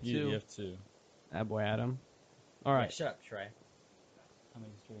 Yeah, you got 2. You have two. That boy Adam. All right. Shut up, Trey. How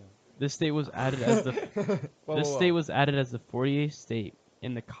many is true? This state was added as the Whoa, this whoa, whoa. state was added as the 48th state,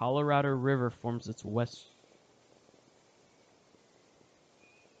 and the Colorado River forms its west.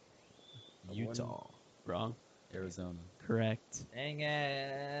 Utah, Wrong. Arizona. Correct. Dang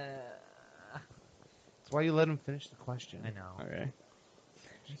it. That's why you let him finish the question. I know. Okay.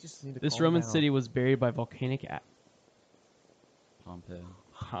 You just need to This calm Roman down. city was buried by volcanic Pompeii.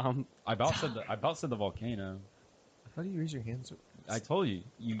 I I about said the volcano. How do you raise your hands? I told you.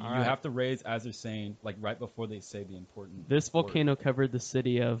 You All right. have to raise as they're saying, like right before they say the important. This word. volcano covered the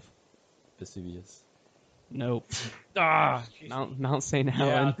city of Vesuvius. nope. Mount St.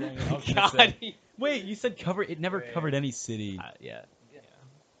 Helen. dang it, I was gonna God. say. Wait, you said cover. It never Wait. covered any city. Yeah.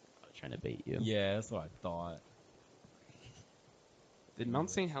 I was trying to bait you. Yeah, that's what I thought. Did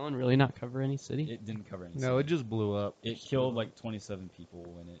Mount St. Helen really not cover any city? It didn't cover any. No, it city. just blew up. It killed like 27 people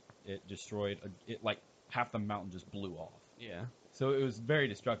and it destroyed. It like half the mountain just blew off. Yeah. So it was very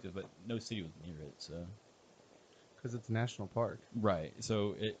destructive, but no city was near it. So Because it's a national park. right.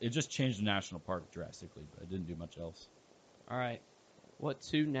 So it just changed the national park drastically, but it didn't do much else. All right. What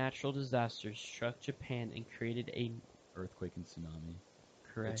 2 natural disasters struck Japan and created a Earthquake and tsunami.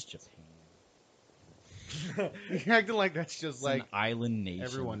 correct? It's Japan. You're acting like that's just It's like an island nation.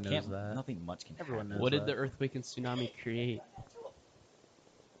 everyone knows Can't- that. Nothing much can Everyone happen. knows. What did that. the earthquake and tsunami create?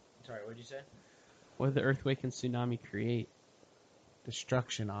 Sorry, what did you say? What did the earthquake and tsunami create?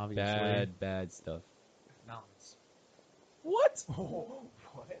 destruction, obviously. Bad stuff. Mountains. What?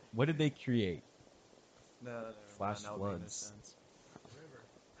 What? What did they create? No. Flash that would make no floods. sense.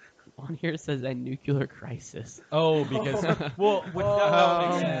 On here it says a nuclear crisis. Oh, because well,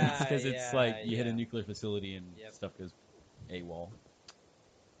 that would make sense Yeah, because it's like you hit a yeah. nuclear facility and Yep. stuff goes AWOL.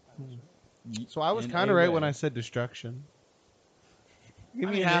 So I was In kind a of right way. when I said destruction. Give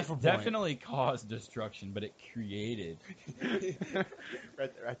I me mean, half it a point. definitely caused destruction, but it created.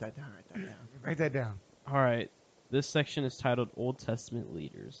 Write that down. Write that down. All right. This section is titled Old Testament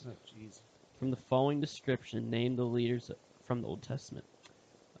Leaders. Oh, jeez. From the following description, name the leaders from the Old Testament.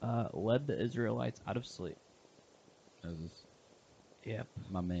 Led the Israelites out of sleep. Moses, Yep.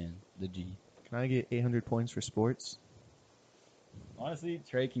 my man, the G. Can I get 800 points for sports? Honestly,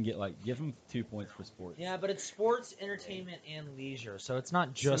 Trey can give him 2 points for sports. Yeah, but it's sports, entertainment, and leisure, so it's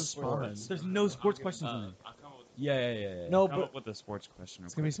not just So sports. There's no sports questions in there. I'll come up with, Yeah. No, come but up with a sports question.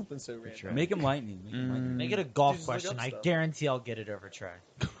 It's gonna be something so random. Trey. Make him lightning. Make him lightning. make it a golf Just look question. up I stuff. guarantee I'll get it over Trey.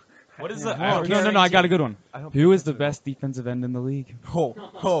 What is Yeah. the? No, No, I got a good one. I hope Who I is the answered best defensive end in the league? it.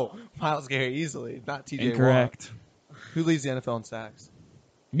 Oh, Miles Garrett easily, not TJ Watt. Incorrect. Who leads the NFL in sacks?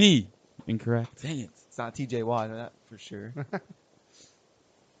 Me. Incorrect. Dang it. It's not TJ Watt. I know that for sure.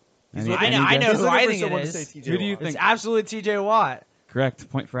 Any- I any know guess? who I Looking for think it someone to is. say TJ Who do you Watt. think? It's absolutely TJ Watt. Correct.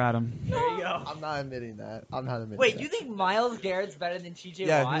 Point for Adam. There you go. I'm not admitting that. I'm not admitting Wait, that. you think Miles Garrett's better than TJ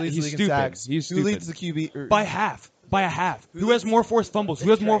Yeah, Watt? who leads He's the league in stupid. sacks? He's Who stupid. leads the QB? By half. by a half? Who has more forced fumbles? Who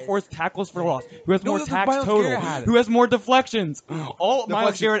has more forced tackles for loss? Who has No, more that's sacks Myles total? Garrett had it. Who has more deflections? All Myles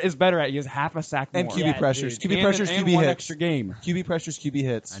Deflections. Garrett is better at. He has half a sack And more. QB Yeah, pressures. dude. QB pressures, and QB one hits. extra game. QB pressures, QB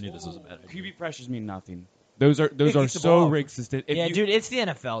hits. I knew this was a bad idea. QB pressures mean nothing. Those are It keeps the so ball. rigged system. Yeah, dude, it's the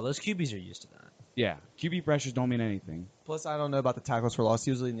NFL. Those QBs are used to that. Yeah, QB pressures don't mean anything. Plus, I don't know about the tackles for loss.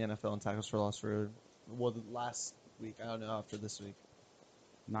 He was leading the NFL in tackles for loss for the last week. I don't know after this week.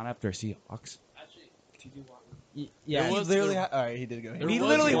 Not after Seahawks. Yeah, he was- literally. there- All right, he did go. there he was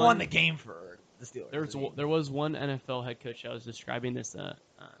literally one- won the game for the Steelers. There was one NFL head coach that was describing this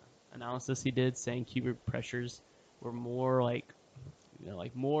analysis he did, saying QB pressures were more like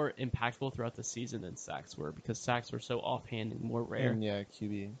more impactful throughout the season than sacks were, because sacks were so offhand and more rare. And yeah,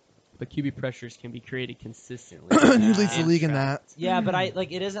 QB. But QB pressures can be created consistently. He leads the And league in that. Yeah, but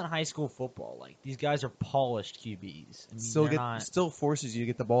it isn't high school football. Like, these guys are polished QBs. I mean, Still forces you to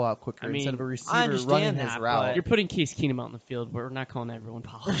get the ball out quicker I mean, instead of a I receiver understand running that, his route. You're putting Case Keenum out in the field, but we're not calling everyone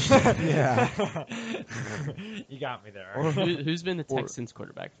polished. Yeah. You got me there. Who's been the Or- Texans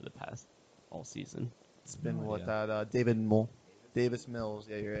quarterback for the past all season? It's been No what idea. that Davis Mills.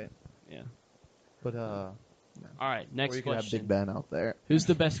 Yeah, you're right. Yeah. But All right, or next you could have Big question. Ben out there. Who's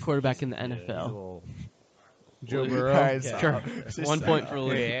the best quarterback in the NFL? Joe Luke. Burrow. Guys, Sure. 1 point for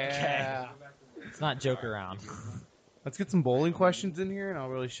Luke. Yeah. Let's not joke around. Let's get some bowling questions in here, and I'll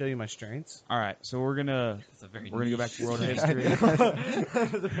really show you my strengths. All right, so we're gonna It's a very go back to world niche-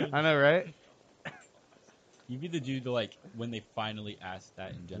 history. I know, right? You'd be the dude to when they finally ask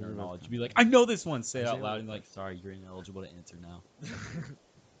that in general knowledge, you'd be like, I know this one. Say it out loud and be like, sorry, you're ineligible to answer now.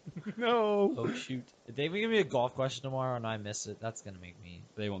 No. Oh shoot! If they give me a golf question tomorrow and I miss it, that's gonna make me.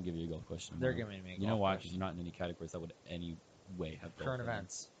 They won't give you a golf question. They're tomorrow. giving me. A You know golf why? Because question. you're not in any categories that would any way have golf Current in them.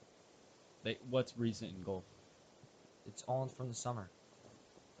 events. What's recent in golf? It's all from the summer,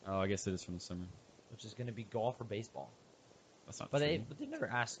 Oh, I guess it is from the summer. which is gonna be golf or baseball. That's not But true. they never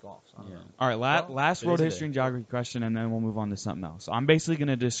asked golf. So I don't Yeah. know. All right, Well, last it world is a history day. and geography question, and then we'll move on to something else. So I'm basically going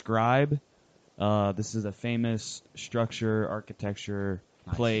to describe. This is a famous structure, architecture,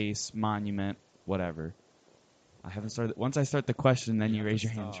 Nice. place, monument, whatever. I haven't started. Once I start the question, then you have raise to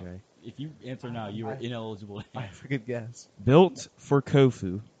your hand, stop. Trey. If you answer now, you are ineligible to I answer. have a good guess. Built for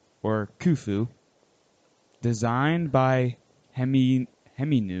Khufu, or Khufu, designed by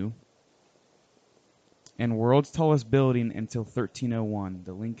Heminu, and world's tallest building until 1301.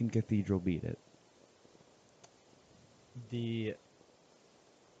 The Lincoln Cathedral beat it. The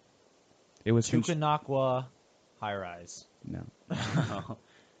It was Chukanakwa high rise. no.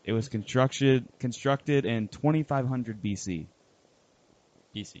 It was constructed in 2500 BC.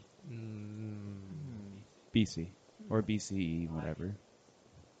 BC. BC or BCE, whatever.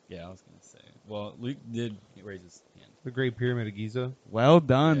 Yeah, I was gonna say. Well, Luke did raise his hand. The Great Pyramid of Giza. Well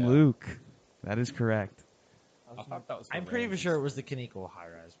done, Yeah. Luke. That is correct. I thought that was. I'm pretty sure it was the Kaneko high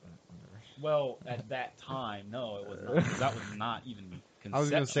rise, but whatever. Well, at that time, no, it was not. 'Cause that was not even. I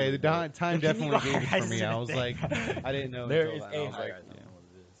was going to say, the time The definitely Kaneko gave it high for rise me. isn't I a was thing. like, I didn't know. There until is then. I a was high like, rise. I don't know what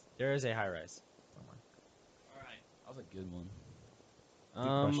it is. There is a high rise. That was a good one.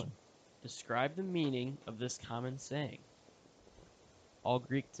 question. Describe the meaning of this common saying. All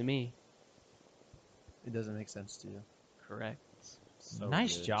Greek to me. It doesn't make sense to you. Correct. So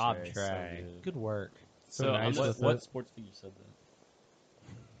Nice good, job, Trey, Trey. so good. Good work. So So, nice I'm- with What it. sports league you said that?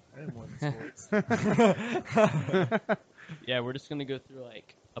 I didn't want sports. Yeah, we're just gonna go through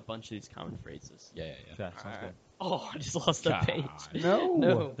a bunch of these common phrases. Yeah. Okay, sounds Alright. good. Oh, I just lost the God. page. No.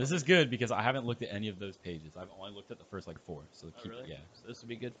 No. This is good because I haven't looked at any of those pages. I've only looked at the first 4. So Oh, keep, really? yeah. So this would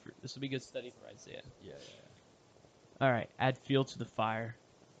be good for study for Isaiah. Yeah. All right, add fuel to the fire.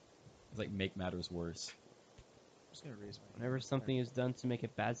 It's like make matters worse. I'm just gonna raise my hand. Whenever something is done to make a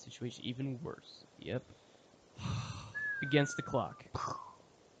bad situation even worse. Yep. Against the clock.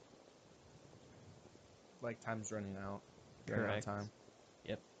 Like time's running out. Running out of Correct. time.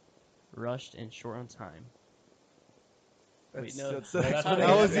 Rushed and short on time. Wait, That's, no. that's, That's what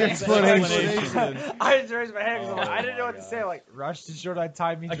That was the explanation. I just raised my hand Oh because I didn't know my what to say. Like, rushed and short on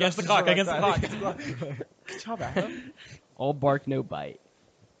time means Against the rushed clock, and short on against the time. Good job, Adam. All bark, no bite.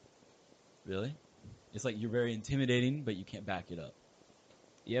 Really? It's like you're very intimidating, but you can't back it up.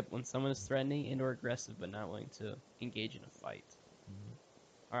 Yep, when someone is threatening and or aggressive but not willing to engage in a fight.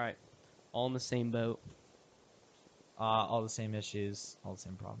 All right, all in the same boat. All the same issues, all the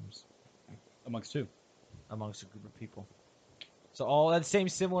same problems Amongst two. amongst a group of people. So all that same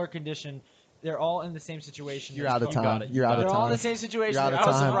similar condition. They're all in the same situation. You're out of You got time. it. You're out They're of all in the time. same situation. You're out of That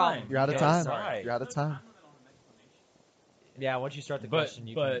was the time. problem. You're out of Okay, time. sorry. You're out of time. Yeah, once you start the But question,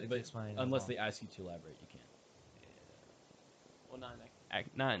 you can explain. it unless all. they ask you to elaborate, you can't. Well, not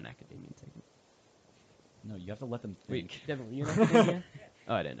in academia technically. No, you have to let them Wait, think. Devin, you're not kidding yet?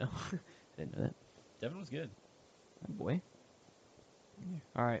 Oh, I didn't know. I didn't know that. Devin was good. Oh, boy.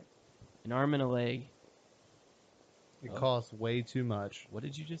 All right. An arm and a leg. It costs way too much. What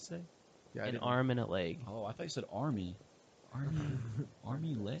did you just say? Yeah, I An didn't- arm and a leg. Oh, I thought you said army.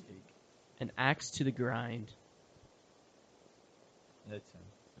 Army leg. An axe to the grind. That's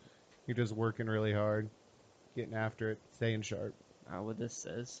You're just working really hard, getting after it, staying sharp. What this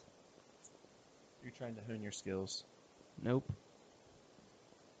says. You're trying to hone your skills. Nope.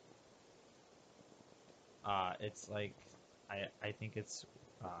 It's like I think it's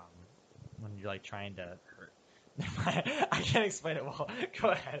when you're like trying to hurt. I can't explain it well. Go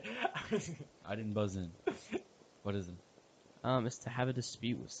ahead. I didn't buzz in. What is it? It's to have a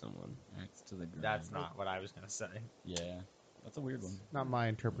dispute with someone. Axe to the ground. That's not what I was gonna say. Yeah, that's a weird one. Not my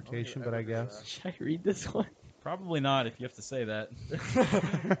interpretation, but I guess. Should I read this one? Probably not if you have to say that.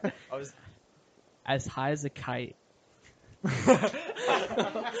 I was. As high as a kite. Oh,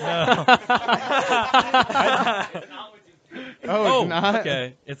 it's not?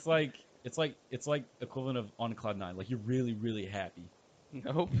 Okay. It's like equivalent of on cloud nine. Like you're really, really happy.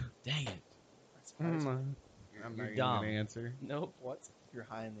 Nope. Dang it. I'm not You're even dumb. gonna answer. Nope. What? You're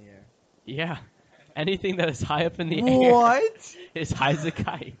high in the air. Yeah. Anything that is high up in the air is high as a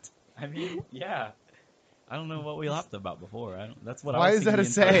kite. I mean, yeah. I don't know what we laughed about before. I don't. That's what. Why I was is that a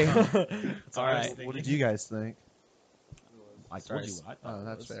thinking the entire saying? time. All right. What did you guys think? I told you. What I thought Oh, it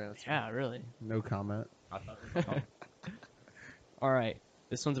that's was. fair. That's Yeah, really. No comment. I thought it was. All right.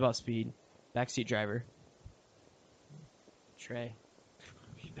 This one's about speed. Backseat driver. Trey.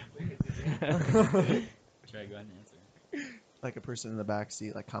 Trey, go ahead and answer. like a person in the back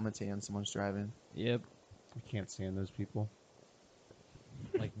seat, like commentating on someone's driving. Yep. I can't stand those people.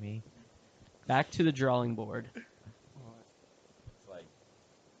 Like me. Back to the drawing board. It's like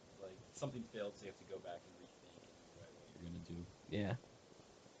something failed, so you have to go back and rethink and rewrite what you're gonna do. Yeah.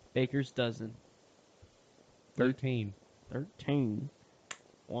 Baker's dozen. 13. 13.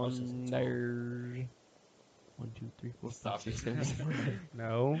 Closest to One 12. there. 1, 2, 3, 4, 5, Stop 6, it. 7.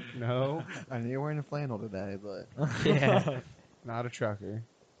 No, no. I know you're wearing a flannel today, but Yeah. Not a trucker.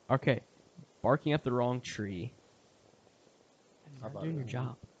 Okay. Barking up the wrong tree. How Not about doing your that?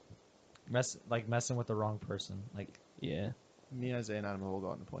 job. Messing with the wrong person. Like Yeah. me, Isaiah, and Adam have all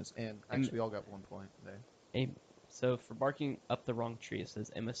gotten points. And actually, we all got 1 point there. So for barking up the wrong tree, it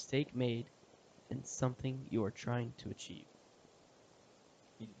says a mistake made in something you are trying to achieve.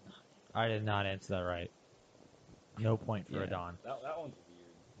 He did not. I did not answer that right. No point for Yeah. Adon. That one's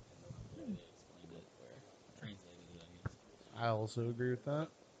weird. And the way they explained it, or translated it, I guess. I also agree with that.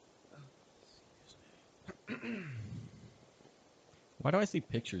 Why do I see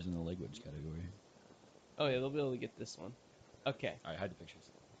pictures in the language category? Oh yeah, they'll be able to get this one. Okay. Alright, hide the pictures.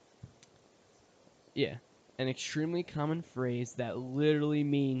 Yeah. An extremely common phrase that literally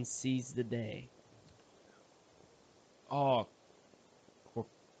means seize the day. Oh,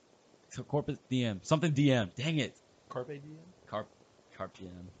 corpus diem. Something DM. Dang it. Carpe diem? Carp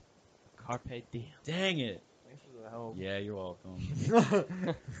diem. Carpe diem. Dang it. Thanks for the help. Yeah, you're welcome.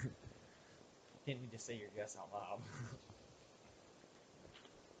 Didn't need to say your guess out loud.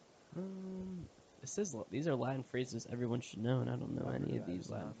 It says these are Latin phrases everyone should know, and I don't know any of these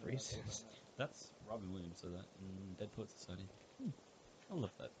Latin phrases. That's Robin Williams said that in Dead Poet Society. I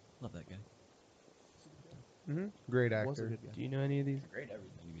love that. Love that guy. Mm-hmm. Great Was a actor. good guy. Do you know any of these? Great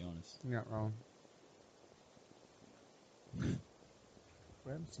everything, to be honest. You're not wrong.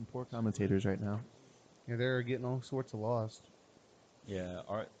 We're having some poor commentators right now. Yeah, they're getting all sorts of lost. Yeah,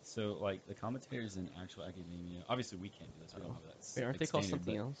 so like the commentators in actual academia, obviously we can't do this. We don't have that. Wait, aren't they like, called standard,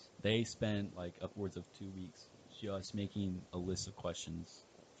 something but else? They spend like upwards of 2 weeks just making a list of questions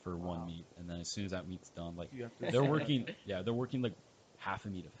for one meet, and then as soon as that meet's done, like You have to they're working. Yeah, they're working like half a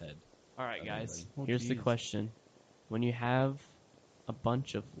meet ahead. All right, of guys. everybody. Oh, Here's the geez. question: when you have a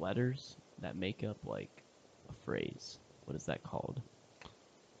bunch of letters that make up like a phrase, what is that called?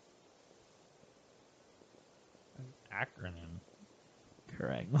 Acronym.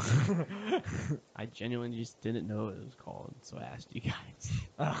 Correct. I genuinely just didn't know what it was called, so I asked you guys.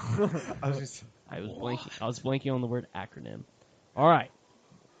 I was just I was blanking on the word acronym. All right.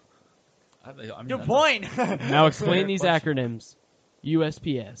 I mean, Good that's point. Now explain these question. acronyms.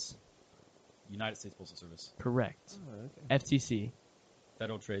 USPS. United States Postal Service, Correct. oh, okay. FTC.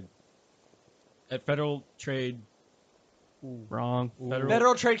 Federal Trade, Federal Trade, Wrong.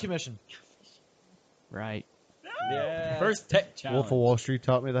 Federal Trade Commission. Right. Yeah. First Tech Challenge. Wolf of Wall Street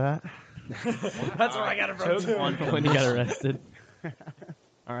taught me that. That's where I got it from. Chose one when he got arrested.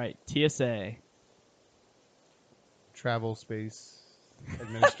 All right. TSA. Travel, space,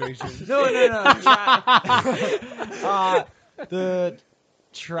 administration. No. The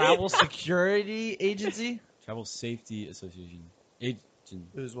Travel Security Agency. Travel Safety Association. Agent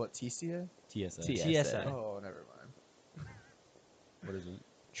It was what, TCA? TSA. TSA. Oh, never mind. What is it?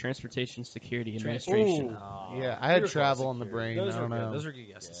 Transportation Security Trans- Administration. Ooh. Yeah, I had Vehicle travel on the security. brain. Those I are don't good. know. Those are good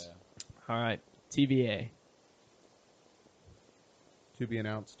guesses. Yeah. All right, TVA. To be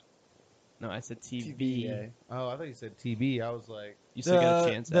announced. No, I said TV. TVA. Oh, I thought you said TB. I was like, You still got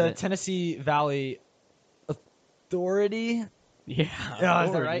a chance The at it. Tennessee Valley Authority. Yeah. Yeah,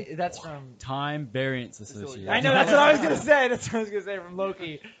 is that right? That's from. Time Variance Association. I know that's what I was gonna say. That's what I was gonna say from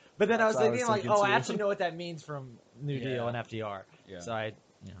Loki. But then I was That's what I was thinking like, thinking oh, I too. actually know what that means from New Yeah. Deal and FDR. Yeah. So I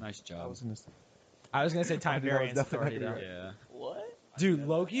Nice I job. was gonna say. say Time I knew I was Variance definitely Authority though. not gonna Yeah. What? Dude,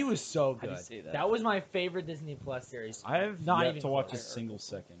 Loki was so How do good. you say that? Was my favorite Disney Plus series. I have Not yet even to watch a close. single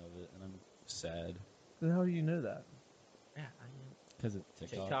second of it, and I'm sad How do you know that? Yeah, because of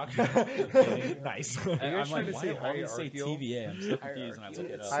TikTok. TikTok. Nice. I'm trying like, to why say do all these say hierarchical? TVA? I'm so confused when I look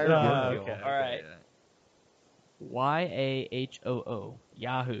it up. Hierarchical. okay. All right. YAHOO.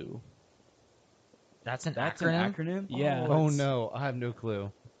 Yahoo. That's an That's acronym. an acronym? Yeah. oh no, I have no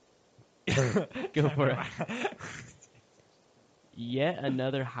clue. Go for it. Yet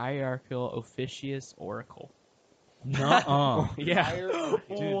another hierarchical officious oracle. Nuh-uh. Yeah. Dude,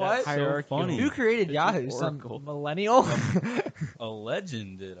 What? that's so Hierarchical. funny. Who created It's Yahoo? an Some oracle. millennial? A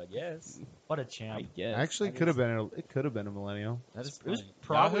legend did, I guess. What a I champ. guess. Actually, that could have is- been. It could have been a millennial. That is It was funny.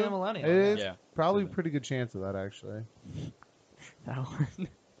 probably Yahoo? a millennial. It is. Yeah. Probably a Could've pretty good chance of that, actually. That one.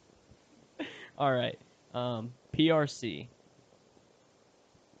 All right. PRC.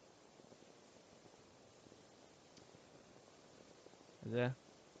 Is that?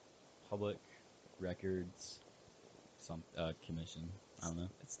 Public Records Commission. I don't know.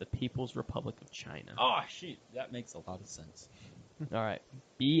 It's the People's Republic of China. Oh, shoot. That makes a lot of sense. All right.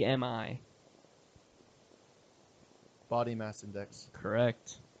 BMI. Body mass index.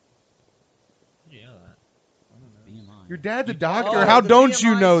 Correct. You know that. BMI. Your dad's a You- doctor. oh, How the don't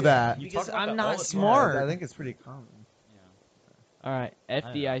you BMI know shit. that? You Because talk about I'm that all not the time. smart. I think it's pretty common. Yeah. All right.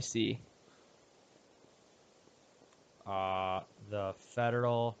 FDIC. The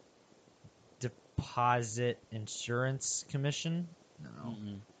Federal Deposit Insurance Commission. No.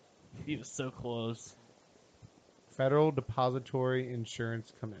 Mm-mm. He was so close. Federal Depository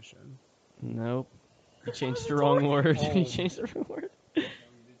Insurance Commission. Nope. You changed the wrong word. You changed the wrong word.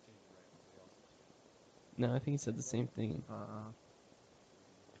 No, I think he said the same thing.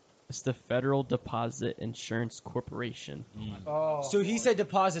 It's the Federal Deposit Insurance Corporation. Oh. So he said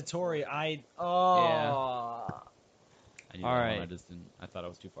depository. I. Oh. Yeah. I knew All that one, right. I just didn't. I thought I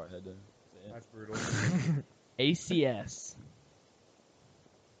was too far ahead to say it. That's brutal. ACS.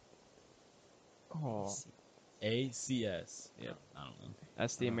 Oh, ACS. Yep. I don't know.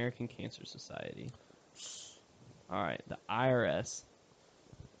 That's the American Cancer Society. All right. The IRS.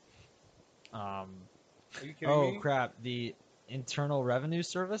 Are you kidding Oh me? crap! The Internal Revenue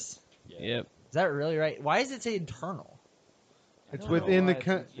Service. Yeah. Yep. Is that really right? Why does it say internal? It's don't know within the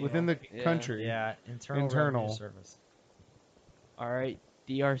why it's within the Yeah. country. Yeah, Internal Internal. Revenue Service. All right.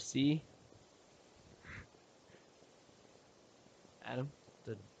 DRC. Adam.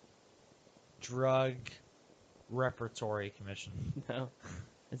 Drug Repertory Commission. No.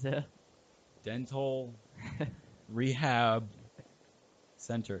 Is it? Dental Rehab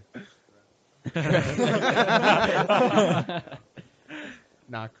Center.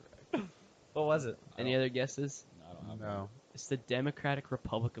 Not correct. What was it? Any other guesses? No, I don't have No. It's the Democratic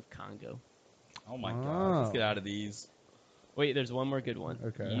Republic of Congo. Oh my Oh. god. Let's get out of these. Wait, there's one more good one.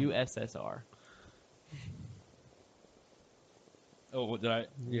 Okay. USSR. Oh, what did I?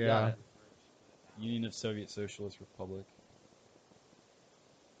 Yeah. Union of Soviet Socialist Republic.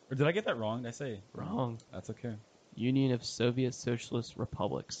 Or did I get that wrong? Did I say? Wrong. That's okay. Union of Soviet Socialist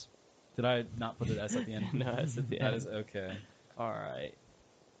Republics. Did I not put the S at the end? No, that's at the That end. is okay. All right.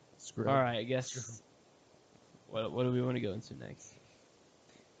 screw All it. right. I guess. What do we want to go into next?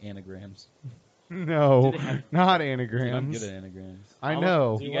 Anagrams. No, Do they have- not Dude, I'm anagrams. good at anagrams. I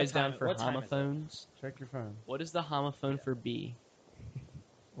know. You Dude, guys what time- down for what time is it? homophones? Check your phone. What is the homophone for B?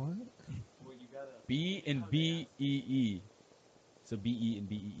 What? B and B E E. So B E and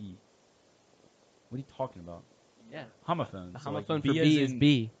B E E. What are you talking about? Yeah. Homophone. The So, like, homophone for B is in,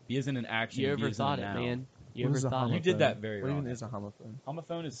 B. B is in an action. You B ever is in a thought it, noun. man? You What ever is a thought You it? did that very What wrong. even is a homophone?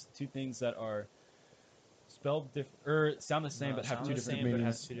 Homophone is two things that are spelled different or sound the same but have two different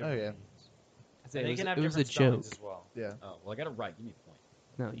meanings. meanings. Oh yeah, I said They it was, can have it was a different joke. spellings as well. yeah. Oh, well, I got it right. Give me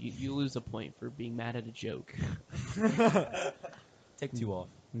a point. No, you lose a point for being mad at a joke. Take two off.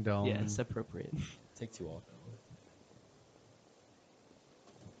 Don't. Yeah, it's appropriate. Take two off.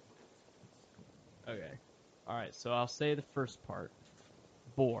 Okay. All right. So I'll say the first part.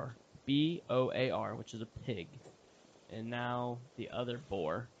 Boar. B-O-A-R, which is a pig. And now the other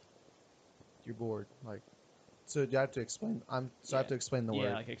boar. You're bored. Like, so you have to explain. I have to explain the Yeah,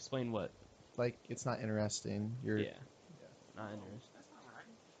 word. like explain what? Like, it's not interesting. You're. Yeah. Not interesting. That's not right.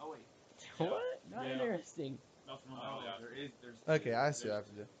 Oh wait. What? Not Yeah. interesting. Okay, I see what I have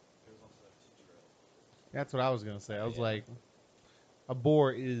to do. That's what I was gonna say. I was like, a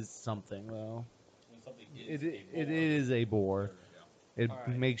boar is something though. It is a bore. It Alright.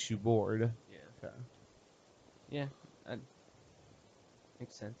 makes you bored. Yeah. Okay. Yeah.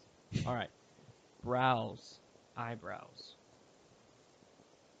 Makes sense. All right. Brows. Eyebrows.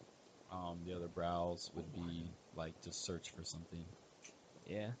 The other brows would be like to search for something.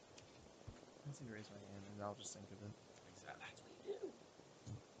 Yeah. Let's see, raise my hand and I'll just think of it.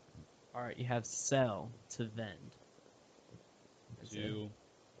 All right. You have sell to vend. Is it? To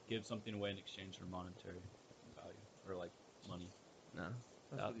give something away in exchange for monetary value or like money. No.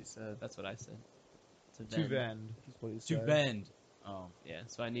 That's what he said. That's what I said. To To vend. vend. That's what he To said. vend. Oh, Yeah.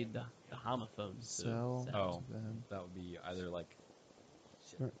 So I need the homophones. to Sell. Oh. Vend. that would be either like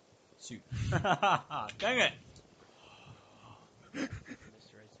shoot. Dang it.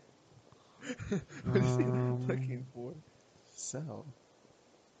 What is he looking for? Sell.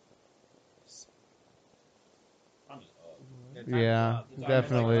 I'm just Yeah,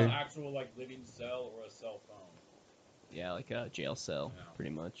 definitely. actual like living cell or a cell phone. Yeah, like a jail cell, Yeah.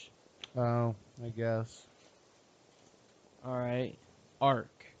 pretty much. Oh, I guess. All right.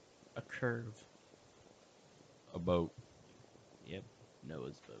 Arc. A curve. A boat. Yep.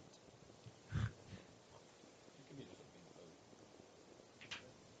 Noah's boat.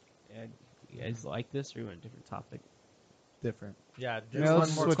 Yeah. You guys like this, or you want a different topic? Different. Yeah. Yeah,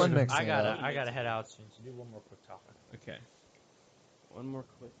 let's switch One it. mixing I it gotta. up. I gotta head out soon. So do one more quick topic. Okay. One more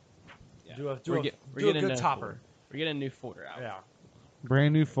quick. Yeah. Do a We're do a getting good a topper. folder. We're getting a new folder out. Yeah.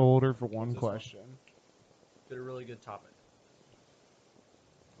 Brand new folder for one this question. Did a really good topic.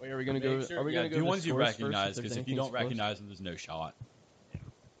 Wait, are we gonna Make go? sure- Are we yeah, gonna go? do to ones you scores first, recognize there's because if you anything don't close? recognize them, there's no shot.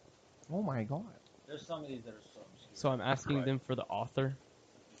 Oh my god. There's some of these that are so obscure. So I'm asking Right. them for the author.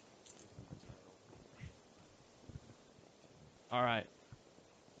 All right.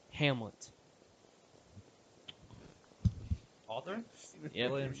 Hamlet. Author?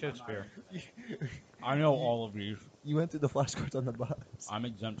 Yep. William Shakespeare. I know all of these. You went through the flashcards on the bus. I'm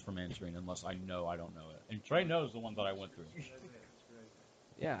exempt from answering unless I know I don't know it. And Trey knows the ones that I went through.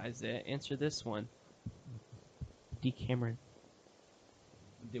 Yeah, Isaiah, answer this one. D. Cameron.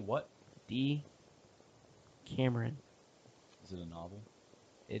 Did what? D. Cameron. Is it a novel?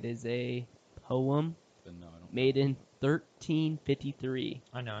 It is a poem Then no, I don't. made in 1353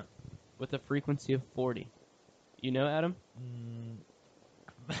 I know it. with a frequency of 40. You know, Adam?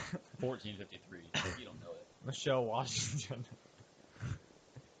 1453. You don't know it. Michelle Washington.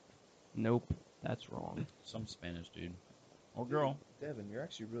 Nope, that's wrong. Some Spanish dude or girl. Devin, you're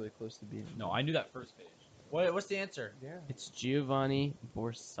actually really close to being. No, I knew that first page. What's the answer? Yeah. It's Giovanni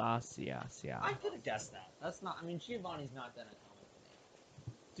Borsaccia. I could have guessed that. That's not. I mean, Giovanni's not that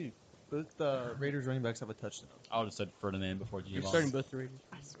uncommon. Both the Raiders running backs have a touchdown. I would have said Ferdinand before You're Giovanni. starting both the Raiders.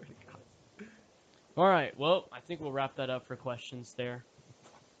 I swear to God. All right, well, I think we'll wrap that up for questions there.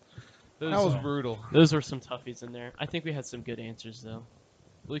 That was brutal. Those were some toughies in there. I think we had some good answers, though.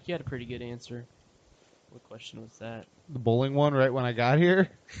 Luke, you had a pretty good answer. What question was that? The bowling one, right when I got here.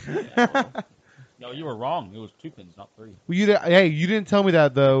 No, you were wrong. It was 2 pins, not 3. Well, hey, you didn't tell me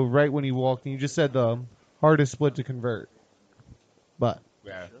that though. Right when you walked in, you just said the hardest split to convert. But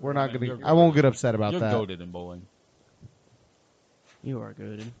Yeah. we're not gonna. I won't get upset about You're that. goated in bowling. You are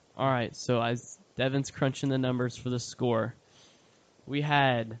good. All right, so as Devin's crunching the numbers for the score, we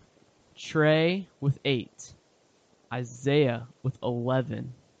had Trey with 8, Isaiah with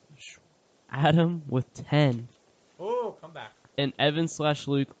 11, Adam with 10, Oh, come back. and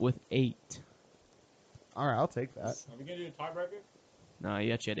Evan/Luke with 8. All right, I'll take that. Are we gonna do a tiebreaker? No,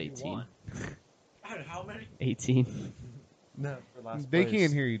 you actually had 18. won. How many? 18. No, for last They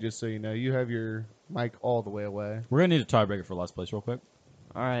can't hear you, just so you know. You have your mic all the way away. We're gonna need a tiebreaker for last place, real quick.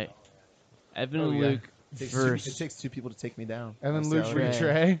 All right. Evan Oh, and yeah. Luke It takes, first. it takes two people to take me down. Evan, That's Luke, how for it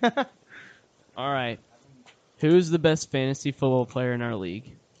Trey. is. All right. Who's the best fantasy football player in our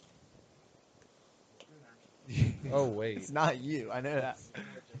league? Oh wait. It's not you. I know that.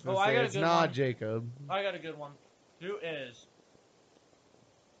 Oh, I got a It's good not one. Jacob. I got a good one. Who is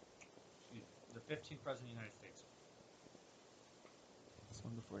the 15th president of the United States? This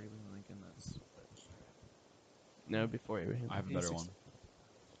one before Abraham Lincoln. That's No, before Abraham. I have a better one.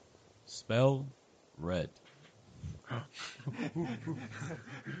 Spell red.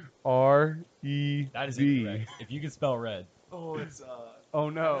 R-E-D. That is incorrect. If you can spell red, Oh, it's Oh I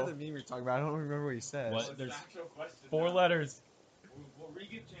know no. the meme you're talking about. I don't remember what he said. what? There's 4 letters.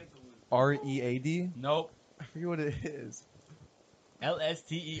 R-E-A-D. Nope. I forget what it is.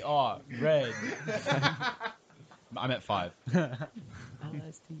 L-S-T-E-R. Red. I'm at 5.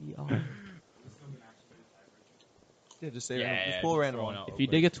 L-S-T-E-R. Yeah, just say Yeah, random. yeah, Just pull a just random throw one. it out. If you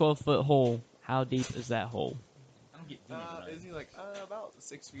dig a 12-foot hole, how deep is that hole? I don't get demons right. Isn't he like about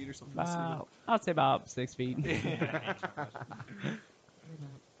 6 feet or something? I'd say about 6 feet.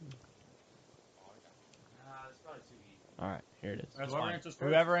 All right, here it is. That's Whoever fine. answers first.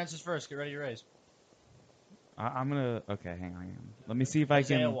 Whoever answers first, get ready to raise. I'm gonna. Okay, hang on. Let me see if I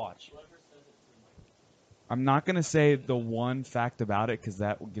Isaiah, can. watch. I'm not gonna say the one fact about it because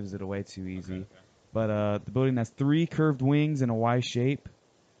that gives it away too easy. But the building has 3 curved wings in a Y shape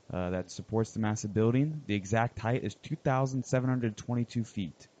that supports the massive building. The exact height is 2,722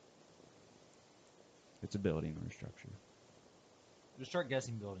 feet. It's a building or a structure. Just start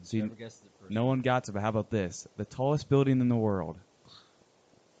guessing buildings. See, Whoever guesses it first. No one got to, but how about this? The tallest building in the world.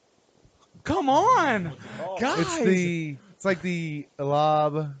 Come on, guys! It's like the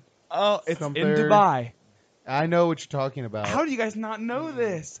Alab. Oh, it's in something. Dubai. I know what you're talking about. How do you guys not know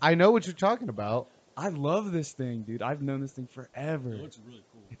this? I know what you're talking about. I love this thing, dude. I've known this thing forever. It looks really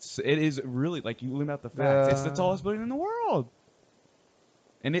cool. It is really like you learn out the facts. It's the Yeah. tallest building in the world,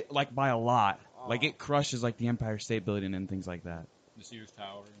 and it like by a lot. Like it crushes like the Empire State Building and things like that. The Sears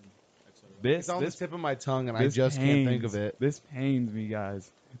Tower and etc. It's on the tip of my tongue, and I this just can't think of pains- it. This pains me, guys.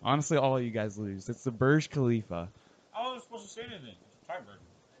 Honestly, all of you guys lose. It's the Burj Khalifa. I wasn't supposed to say anything. It's a tiebreaker.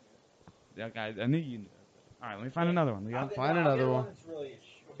 Yeah, guys, I knew you knew. All right, let me find another one. We got- Find another one.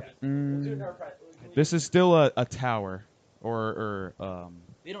 This is still a tower or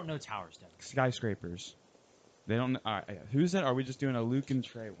They don't know towers, Devin. skyscrapers. They don't. All right, who's that? Are we just doing a Luke and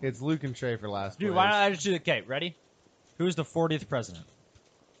Trey one? It's Luke and Trey for last Dude, place. why not I just do the okay? Ready? Who's the 40th president?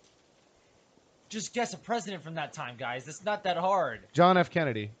 Just guess a president from that time, guys. It's not that hard. John F.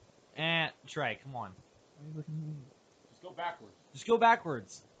 Kennedy. Trey, come on. Just go backwards. Just go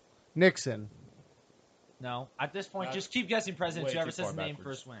backwards. Nixon. No. At this point, just keep guessing presidents. way Whoever too says far the name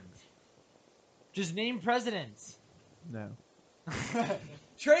backwards. first wins. Just name presidents. No.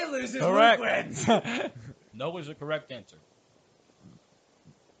 Trey loses. Correct. Luke wins. No is the correct answer.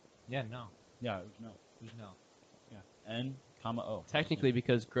 Yeah, no. Yeah, it was no. Who's no? N, comma O. Technically,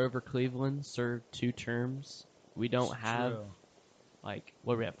 because Grover Cleveland served 2 terms, we don't have True. like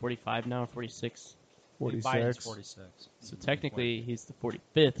what are we at 45 now or 46. Biden's 46. 46. So technically, he's the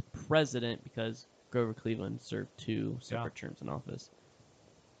 45th president because Grover Cleveland served 2 separate terms in office.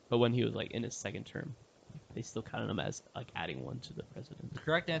 But when he was like in his 2nd term, they still counted him as like adding 1 to the president. The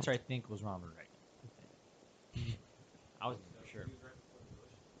correct answer, I think, was Ronald Reagan. I was for sure.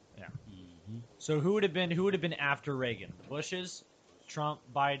 Yeah. So who would have been after Reagan? The Bushes, Trump,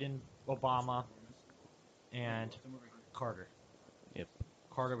 Biden, Obama, and Carter. Yep.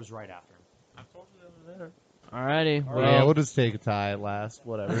 Carter was right after him. Alrighty, Yeah, well, we'll just take a tie at last.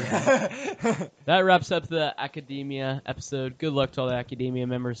 Whatever. that wraps up the Academia episode. Good luck to all the Academia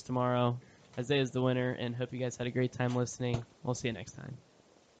members tomorrow. Isaiah's the winner, and hope you guys had a great time listening. We'll see you next time.